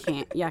 but y'all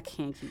can't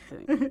keep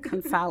it.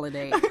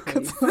 Consolidate,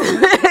 please.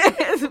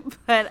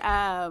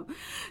 But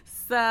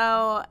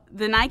so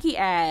the Nike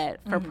ad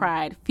for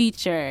Pride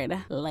featured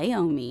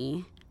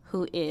Leomi,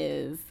 who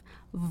is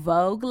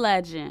Vogue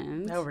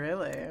legend. Oh,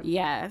 really?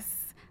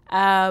 Yes.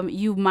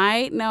 You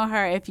might know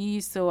her if you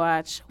used to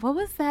watch, what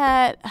was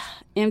that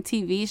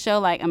MTV show,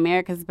 like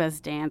America's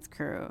Best Dance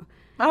Crew?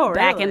 Oh, really?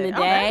 Back in the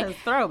day. That is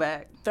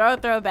throwback.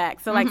 Throwback.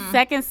 So, like,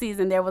 second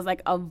season, there was,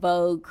 like, a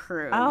Vogue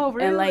crew. Oh,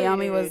 really? And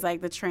Leomi was,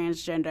 like, the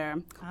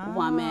transgender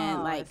woman,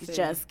 I like, see.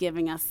 just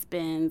giving us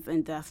spins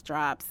and death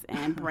drops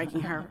and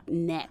breaking her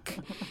neck.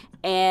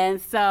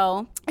 And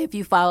so, if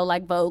you follow,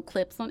 like, Vogue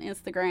clips on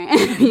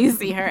Instagram, you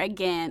see her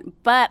again.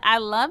 But I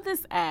love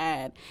this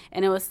ad.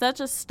 And it was such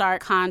a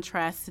stark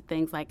contrast to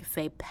things like,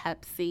 say,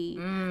 Pepsi,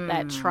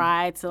 that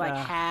tried to, like,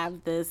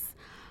 have this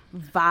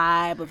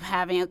vibe of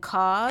having a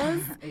cause.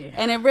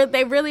 And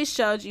they really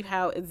showed you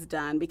how it's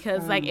done,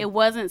 because like it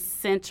wasn't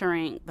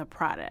centering the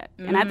product.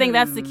 And I think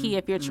that's the key.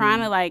 If you're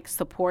trying to like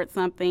support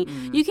something,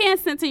 you can't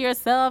center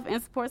yourself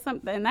and support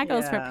something. And that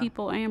goes for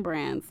people and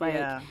brands.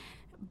 Like,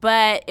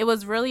 but it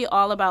was really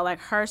all about like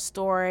her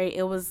story.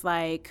 It was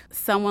like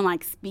someone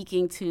like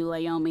speaking to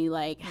Leomi,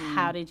 like,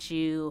 how did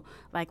you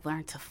like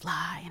learn to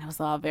fly? And it was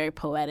all very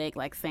poetic,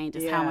 like saying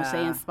just how much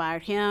they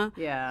inspired him.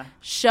 Yeah.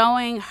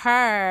 Showing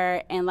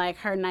her and like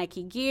her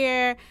Nike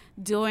gear,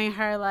 doing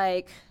her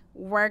like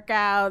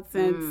workouts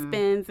and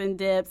spins and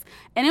dips.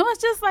 And it was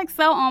just like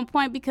so on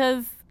point,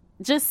 because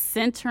just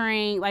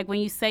centering, like when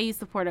you say you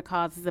support a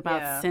cause, it's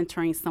about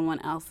centering someone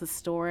else's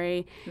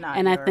story. Not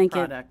and your I think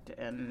product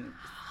and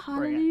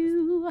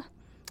Hallelujah.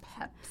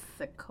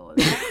 Pepsi-Cola.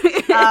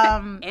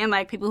 And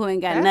like people who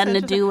ain't got That's nothing to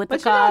interesting. do with but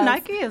the cause.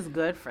 Nike is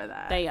good for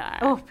that. They are.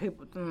 Oh,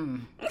 people,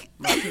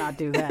 let's not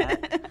do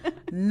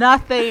that.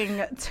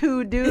 Nothing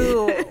to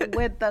do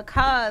with the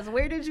cause.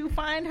 Where did you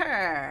find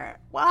her?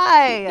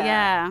 Why?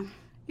 Yeah.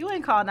 You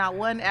ain't called not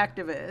one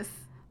activist.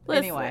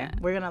 Listen. Anyway,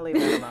 we're going to leave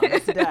it alone.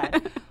 It's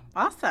done.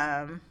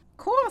 Awesome.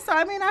 Cool. So,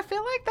 I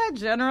feel like that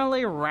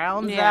generally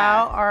rounds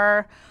out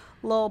our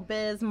little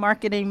biz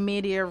marketing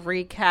media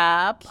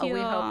recap. We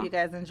hope you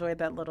guys enjoyed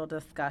that little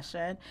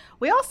discussion.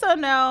 We also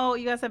know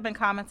you guys have been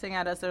commenting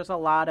at us. There's a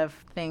lot of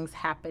things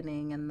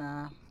happening in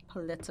the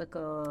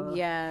political,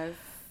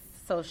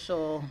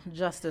 social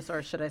justice,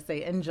 or should I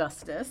say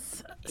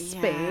injustice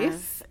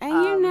space.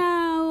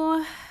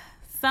 And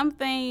some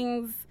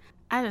things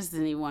I just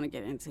didn't even want to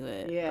get into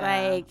it. Yeah,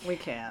 like we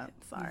can't.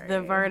 Sorry.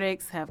 The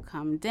verdicts have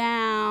come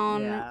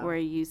down. Yeah. We're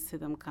used to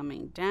them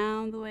coming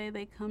down the way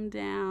they come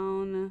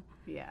down.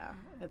 Yeah,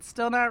 it's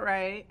still not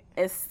right.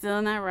 It's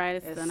still not right.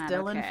 It's still not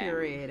still okay.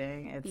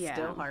 infuriating. It's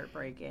still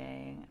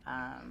heartbreaking.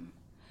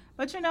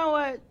 But you know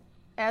what?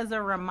 As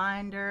a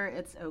reminder,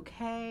 it's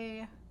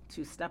okay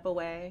to step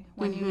away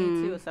when you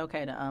need to. It's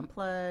okay to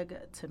unplug,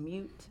 to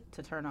mute,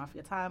 to turn off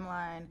your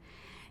timeline.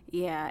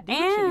 Yeah, do what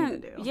you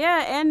need to do.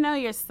 Yeah, and know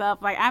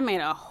yourself. Like, I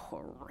made a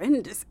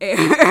horrendous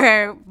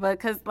error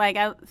because, like,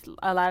 a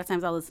lot of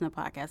times I listen to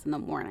podcasts in the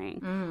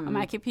morning on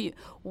my computer.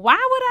 Why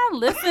would I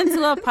listen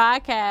to a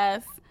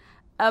podcast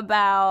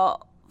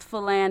about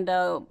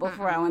Philando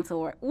before I went to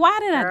work? Why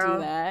did I do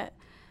that?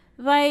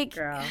 Like,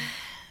 girl.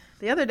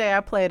 The other day I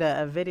played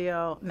a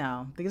video.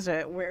 No, these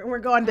are we're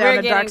going down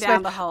the dark space.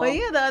 But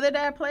yeah, the other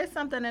day I played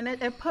something and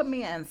it put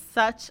me in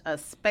such a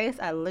space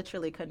I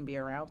literally couldn't be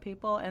around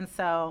people. And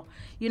so,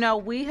 you know,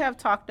 we have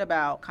talked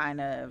about kind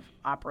of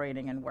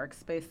operating in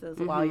workspaces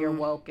while you're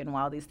woke and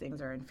while these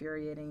things are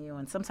infuriating you.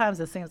 And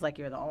sometimes it seems like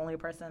you're the only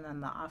person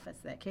in the office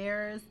that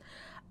cares.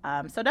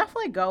 So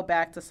definitely go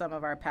back to some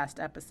of our past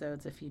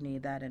episodes if you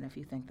need that and if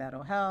you think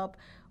that'll help.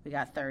 We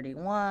got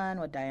 31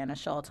 with Diana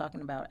Shull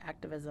talking about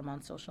activism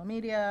on social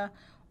media,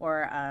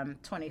 or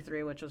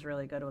 23, which was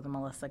really good with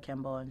Melissa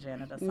Kimball and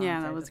Janet Asante. Yeah,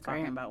 that was great.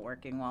 Talking about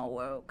working while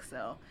woke.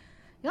 So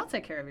y'all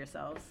take care of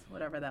yourselves,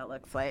 whatever that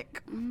looks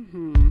like.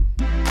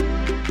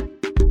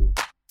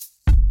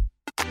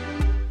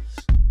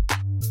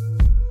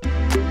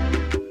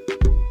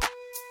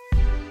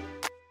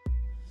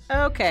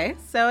 Okay,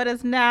 so it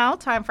is now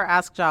time for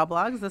Ask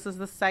Joblogs. This is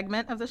the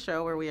segment of the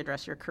show where we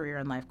address your career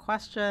and life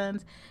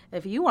questions.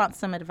 If you want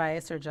some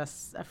advice or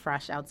just a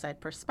fresh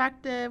outside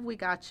perspective, we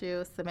got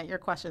you. Submit your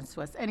questions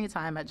to us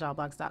anytime at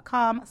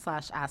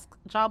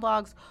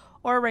joblogs.com/askjoblogs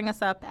or ring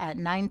us up at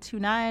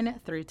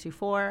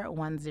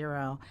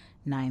 929-324-1090.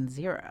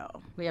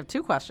 We have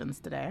 2 questions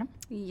today.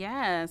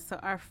 Yes. So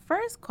our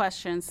first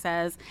question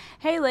says,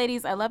 "Hey,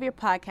 ladies, I love your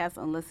podcast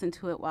and listen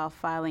to it while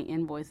filing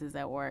invoices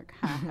at work."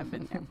 I've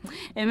been there.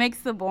 It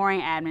makes the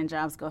boring admin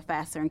jobs go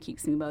faster and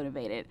keeps me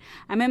motivated.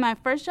 I'm in my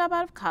first job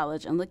out of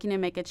college and looking to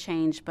make a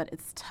change, but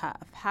it's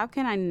tough. How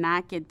can I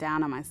not get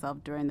down on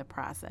myself during the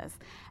process?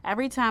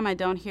 Every time I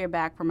don't hear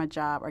back from a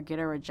job or get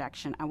a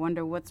rejection, I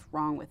wonder what's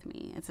wrong with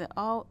me. It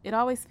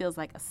always feels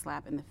like a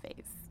slap in the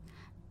face.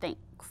 Thanks.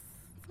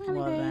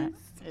 Well, that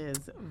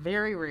is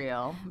very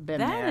real.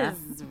 That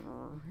is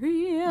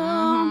real.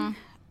 And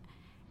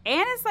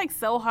it's like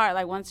so hard.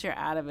 Like once you're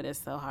out of it, it's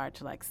so hard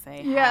to like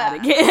say hi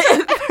again.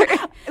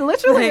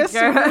 Literally, as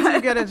soon as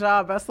you get a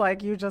job, it's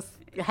like you just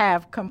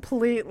have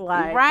complete you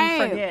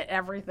forget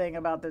everything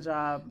about the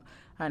job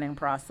hunting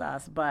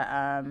process. But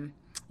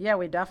yeah,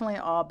 we definitely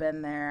all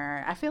been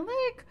there. I feel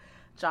like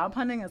job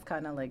hunting is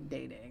kind of like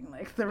dating.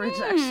 Like the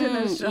rejection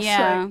is just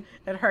like,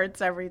 it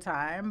hurts every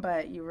time,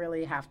 but you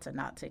really have to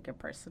not take it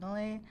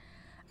personally.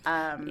 So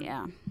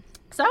I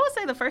would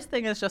say the first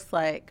thing is just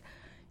like,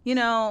 you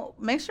know,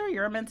 make sure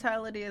your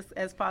mentality is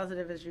as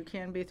positive as you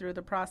can be through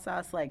the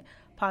process. Like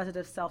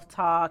positive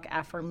self-talk,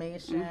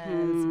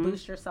 affirmations,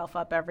 boost yourself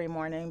up every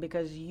morning,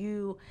 because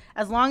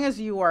as long as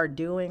you are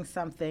doing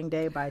something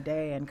day by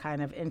day and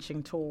kind of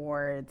inching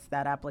towards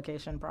that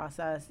application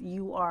process,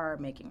 you are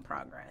making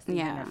progress,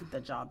 even if the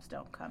jobs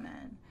don't come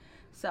in.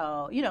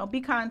 So, you know,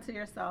 be kind to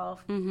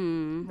yourself.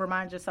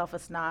 Remind yourself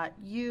it's not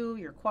you.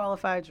 You're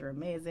qualified. You're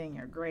amazing.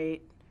 You're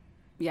great.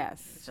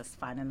 Yes. It's just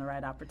finding the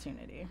right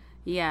opportunity.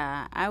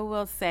 Yeah, I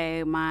will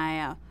say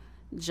my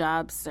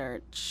job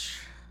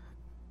search.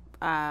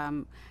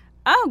 I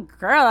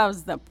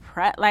was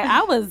depressed. Like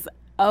I was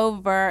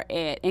over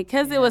it, and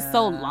because it was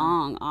so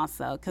long,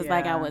 also because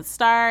like I would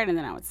start and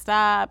then I would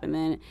stop, and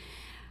then.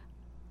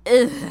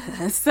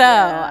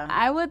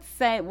 I would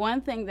say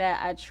one thing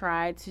that I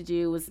tried to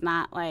do was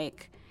not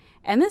like,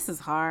 and this is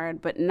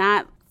hard, but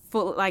not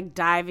like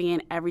diving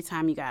in every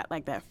time you got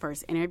like that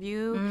first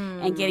interview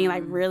and getting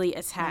like really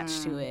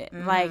attached to it,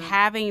 like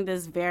having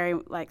this very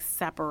like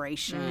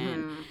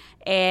separation.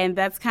 And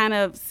that's kind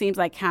of seems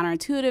like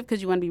counterintuitive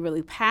because you want to be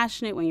really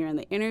passionate when you're in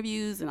the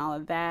interviews and all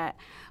of that.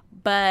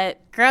 But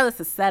girl,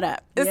 it's a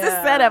setup. It's a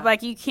setup.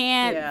 Like you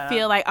can't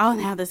feel like, oh,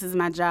 now this is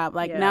my job.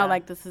 Like no,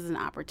 like this is an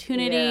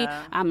opportunity.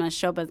 I'm gonna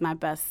show up as my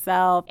best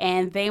self,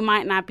 and they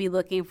might not be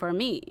looking for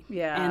me.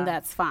 And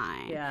that's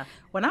fine.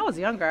 When I was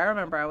younger, I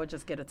remember I would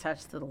just get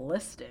attached to the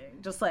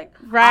listing, just like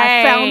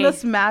I found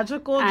this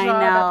magical job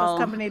at this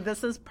company.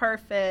 This is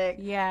perfect.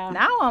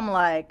 Now I'm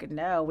like,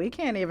 no, we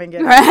can't even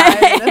get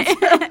excited.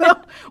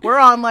 We're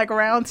on like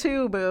round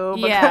 2, boo.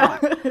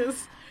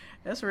 Because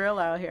it's real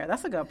out here.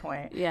 That's a good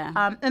point.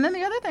 And then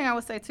the other thing I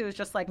would say, too, is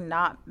just, like,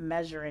 not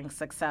measuring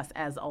success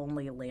as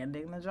only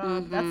landing the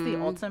job. That's the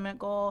ultimate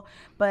goal.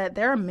 But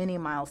there are many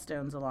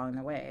milestones along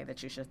the way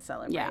that you should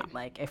celebrate.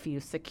 Like, if you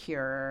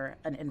secure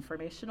an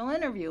informational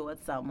interview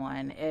with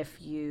someone,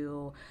 if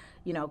you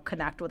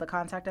connect with a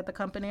contact at the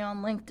company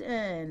on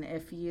LinkedIn,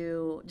 if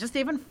you just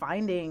even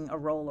finding a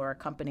role or a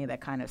company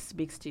that kind of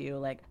speaks to you,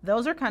 like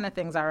those are kind of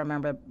things I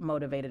remember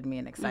motivated me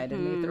and excited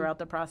me throughout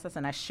the process.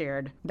 And I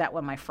shared that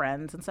with my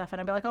friends and stuff. And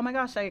I'd be like, oh my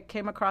gosh, I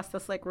came across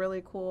this like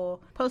really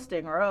cool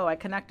posting, or I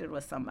connected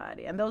with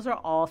somebody. And those are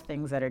all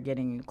things that are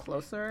getting you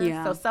closer.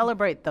 So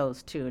celebrate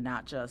those too,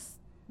 not just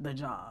the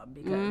job,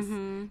 because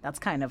that's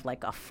kind of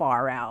like a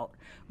far out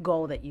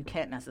goal that you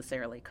can't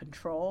necessarily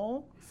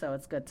control. So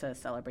it's good to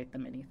celebrate the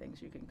many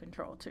things you can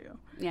control too.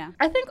 Yeah.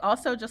 I think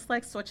also just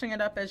like switching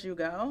it up as you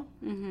go.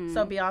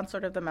 So beyond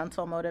sort of the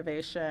mental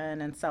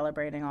motivation and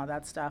celebrating all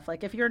that stuff,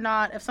 like if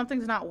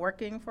something's not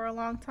working for a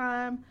long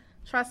time,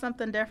 try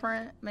something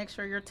different. Make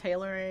sure you're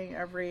tailoring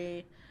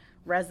every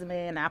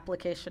resume and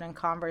application and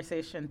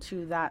conversation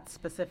to that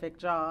specific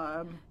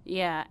job.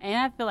 Yeah, and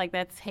I feel like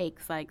that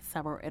takes like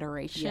several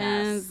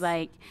iterations.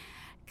 Like,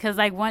 because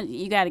like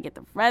you got to get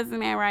the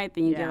resume right,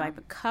 then you get like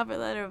the cover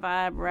letter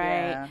vibe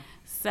right.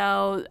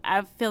 So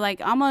I feel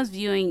like almost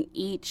viewing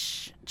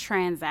each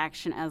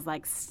transaction as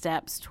like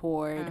steps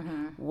toward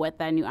what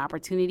that new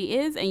opportunity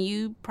is, and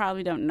you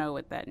probably don't know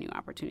what that new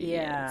opportunity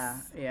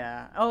is.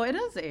 Yeah. Oh, it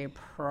is a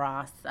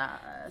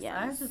process.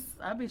 Yes.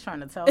 I'd be trying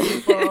to tell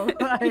people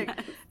like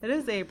it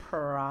is a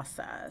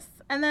process.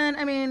 And then,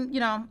 I mean,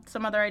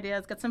 some other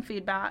ideas, get some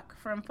feedback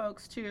from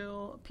folks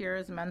too,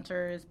 peers,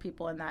 mentors,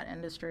 people in that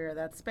industry or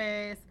that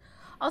space.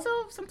 Also,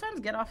 sometimes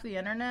get off the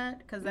internet,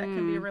 because that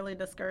can be really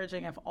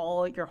discouraging if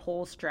your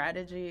whole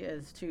strategy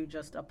is to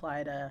just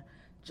apply to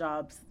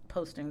jobs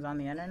postings on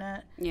the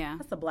internet. Yeah.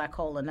 That's a black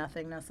hole of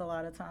nothingness a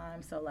lot of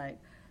times. So, like,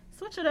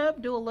 switch it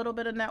up, do a little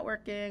bit of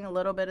networking, a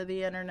little bit of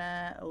the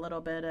internet, a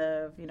little bit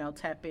of,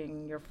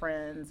 tapping your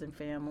friends and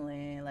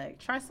family. Like,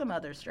 try some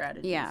other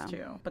strategies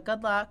too. But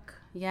good luck.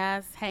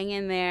 Yes, hang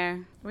in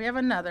there. We have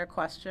another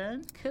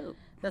question. Cool.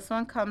 This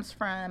one comes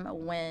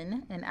from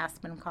Wynn in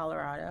Aspen,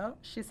 Colorado.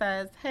 She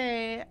says,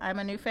 hey, I'm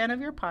a new fan of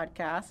your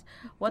podcast.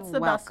 What's the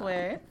best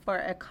way for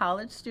a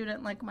college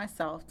student like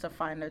myself to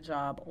find a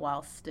job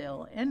while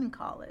still in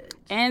college?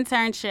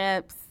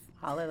 Internships.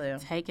 Hallelujah.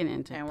 Take an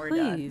intern, and we're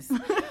please.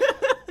 Done.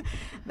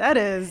 That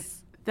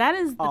is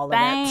all the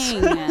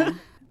thing.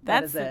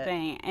 That's the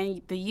thing.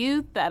 And the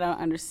youth that don't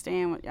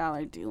understand what y'all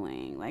are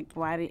doing. Like,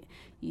 why do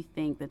you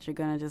think that you're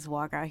going to just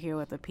walk out here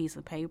with a piece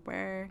of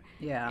paper?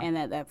 Yeah.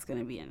 And that's going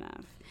to be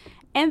enough.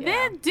 And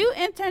then do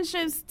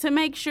internships to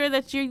make sure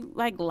that you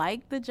like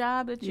the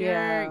job that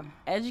you're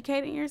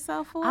educating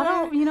yourself for. I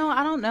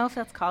don't know if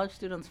that's college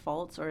students'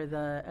 faults or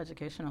the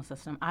educational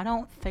system. I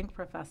don't think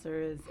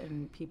professors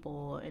and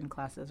people in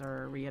classes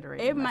are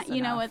reiterating this enough.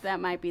 You know what? That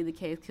might be the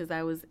case, because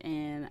I was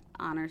in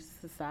honor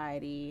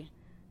society.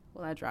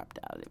 Well, I dropped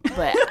out,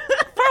 but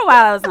for a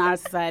while I was in honor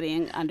society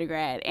in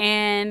undergrad,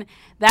 and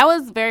that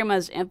was very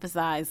much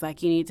emphasized.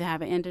 Like, you need to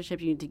have an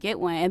internship, you need to get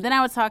one. And then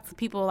I would talk to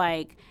people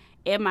like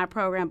in my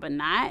program, but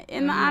not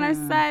in the honor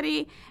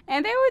society,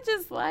 and they were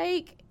just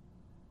like,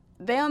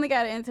 they only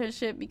got an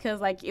internship because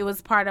like it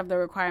was part of the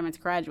requirement to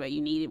graduate.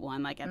 You needed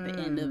one like at the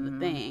end of the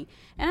thing,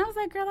 and I was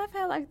like, girl, I've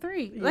had like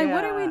 3. Like,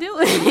 what are we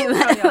doing?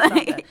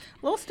 like,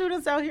 little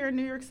students out here in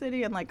New York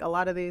City and like a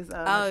lot of these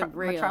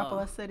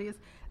metropolis cities.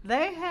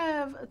 They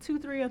have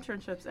 2-3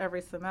 internships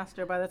every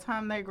semester. By the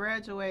time they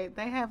graduate,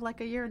 they have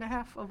like a year and a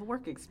half of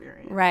work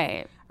experience.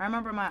 Right. I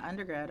remember my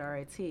undergrad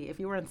RIT, if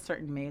you were in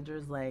certain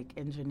majors like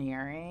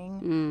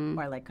engineering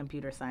or like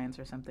computer science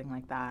or something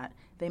like that,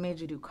 they made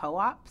you do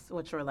co-ops,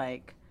 which were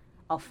like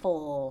a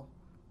full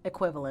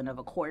equivalent of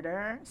a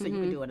quarter. So you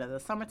would do it in the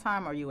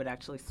summertime, or you would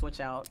actually switch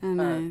out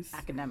an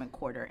academic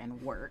quarter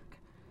and work.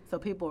 So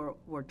people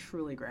were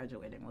truly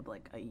graduating with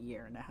like a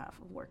year and a half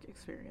of work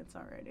experience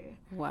already.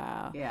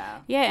 Wow. Yeah.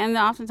 Yeah, and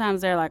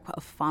oftentimes they're like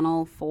a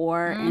funnel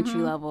for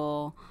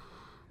entry-level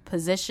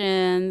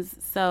positions.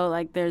 So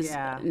like there's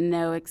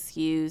no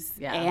excuse.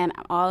 Yeah. And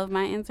all of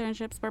my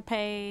internships were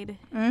paid.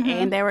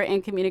 And they were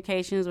in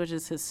communications, which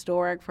is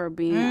historic for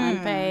being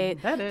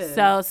unpaid. That is.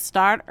 So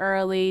start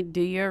early, do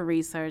your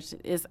research.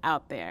 It's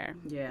out there.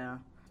 Yeah.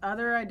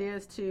 Other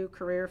ideas too,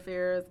 career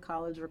fairs,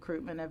 college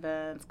recruitment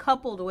events,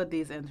 coupled with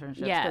these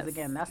internships, because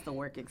again, that's the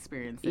work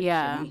experience that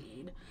you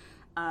need.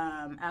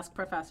 Ask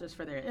professors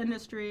for their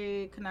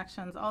industry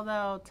connections,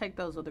 although take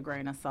those with a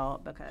grain of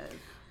salt, because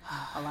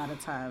a lot of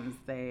times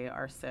they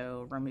are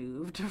so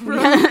removed from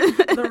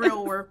the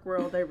real work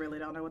world, they really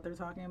don't know what they're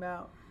talking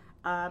about.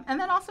 And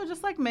then also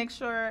just like make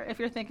sure, if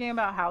you're thinking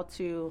about how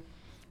to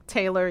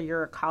tailor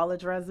your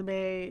college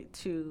resume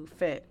to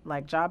fit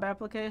like job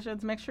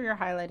applications, make sure you're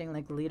highlighting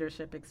like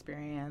leadership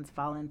experience,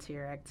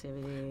 volunteer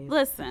activities.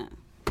 Listen,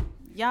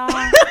 y'all,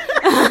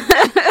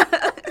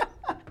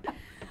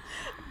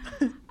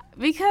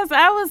 because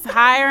I was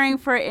hiring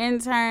for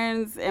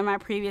interns in my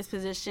previous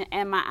position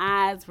and my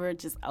eyes were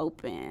just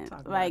open.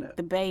 Like,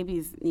 the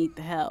babies need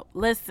the help.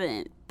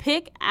 Listen,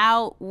 pick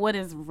out what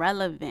is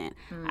relevant.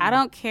 I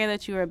don't care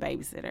that you're a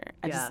babysitter.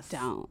 I just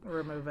don't.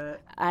 Remove it.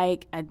 I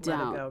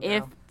don't.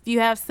 If you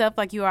have stuff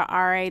like you are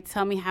RA,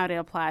 tell me how it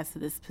applies to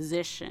this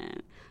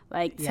position.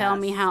 Like, tell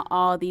me how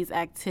all these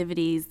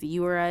activities,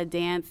 you were a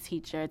dance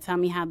teacher, tell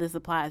me how this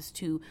applies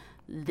to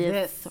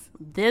this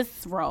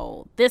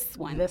role, this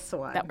one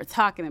that we're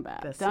talking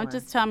about. Don't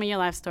just tell me your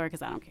life story,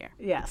 because I don't care.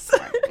 Yes.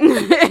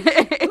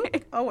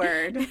 A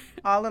word.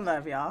 All in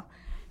love, y'all.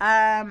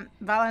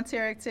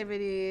 Volunteer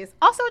activities.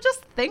 Also,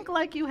 just think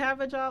like you have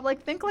a job.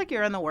 Like, think like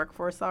you're in the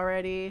workforce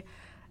already.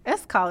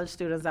 It's college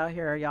students out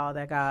here, y'all,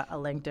 that got a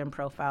LinkedIn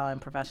profile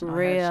and professional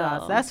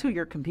headshots. That's who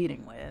you're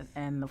competing with,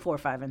 and the 4 or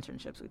 5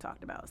 internships we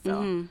talked about.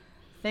 So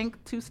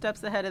think 2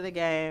 steps ahead of the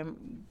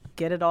game.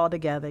 Get it all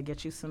together.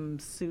 Get you some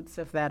suits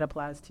if that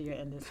applies to your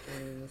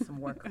industry,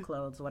 some work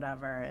clothes,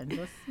 whatever, and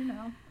just,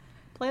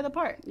 play the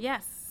part.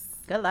 Yes.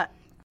 Good luck.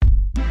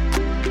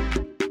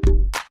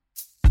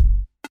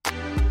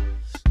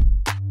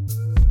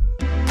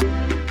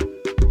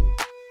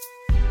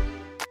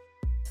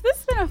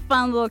 A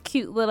fun little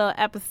cute little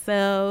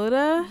episode.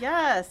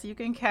 Yes, you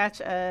can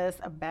catch us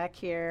back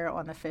here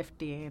on the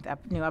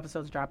 15th. New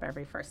episodes drop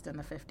every 1st and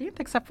the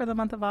 15th, except for the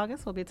month of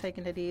August. We'll be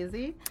taking it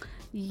easy.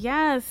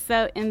 Yes,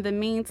 so in the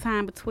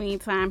meantime, between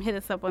time, hit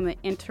us up on the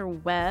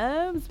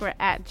interwebs. We're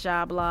at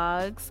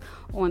Joblogs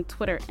on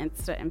Twitter,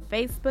 Insta, and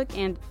Facebook,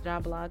 and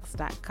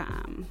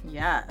joblogs.com.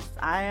 Yes,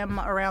 I am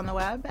around the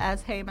web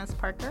as Hey Miss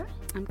Parker.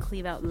 I'm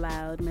Cleve Out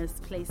Loud, Miss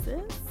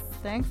Places.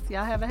 Thanks.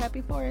 Y'all have a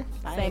happy 4th.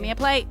 Bye. Save me a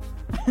plate.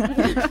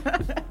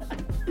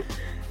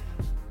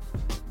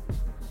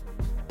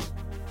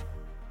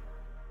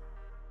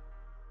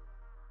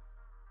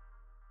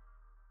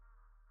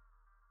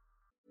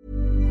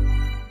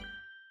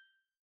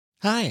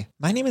 Hi,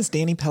 my name is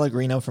Danny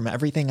Pellegrino from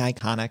Everything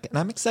Iconic, and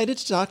I'm excited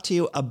to talk to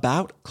you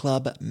about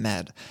Club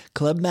Med.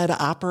 Club Med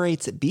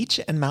operates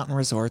beach and mountain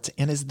resorts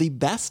and is the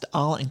best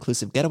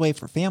all-inclusive getaway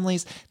for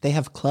families. They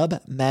have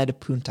Club Med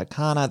Punta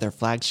Cana, their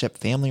flagship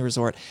family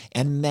resort,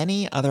 and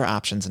many other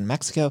options in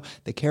Mexico,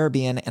 the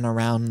Caribbean, and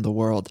around the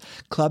world.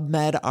 Club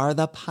Med are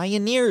the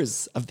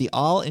pioneers of the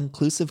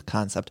all-inclusive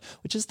concept,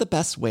 which is the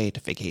best way to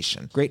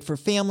vacation. Great for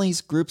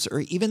families, groups, or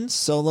even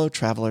solo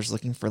travelers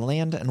looking for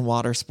land and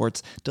water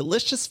sports,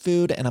 delicious food,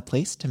 and a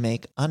place to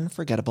make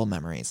unforgettable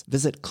memories.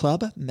 Visit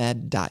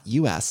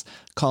clubmed.us,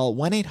 call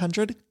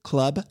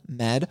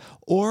 1-800-CLUB-MED,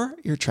 or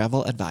your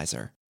travel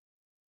advisor.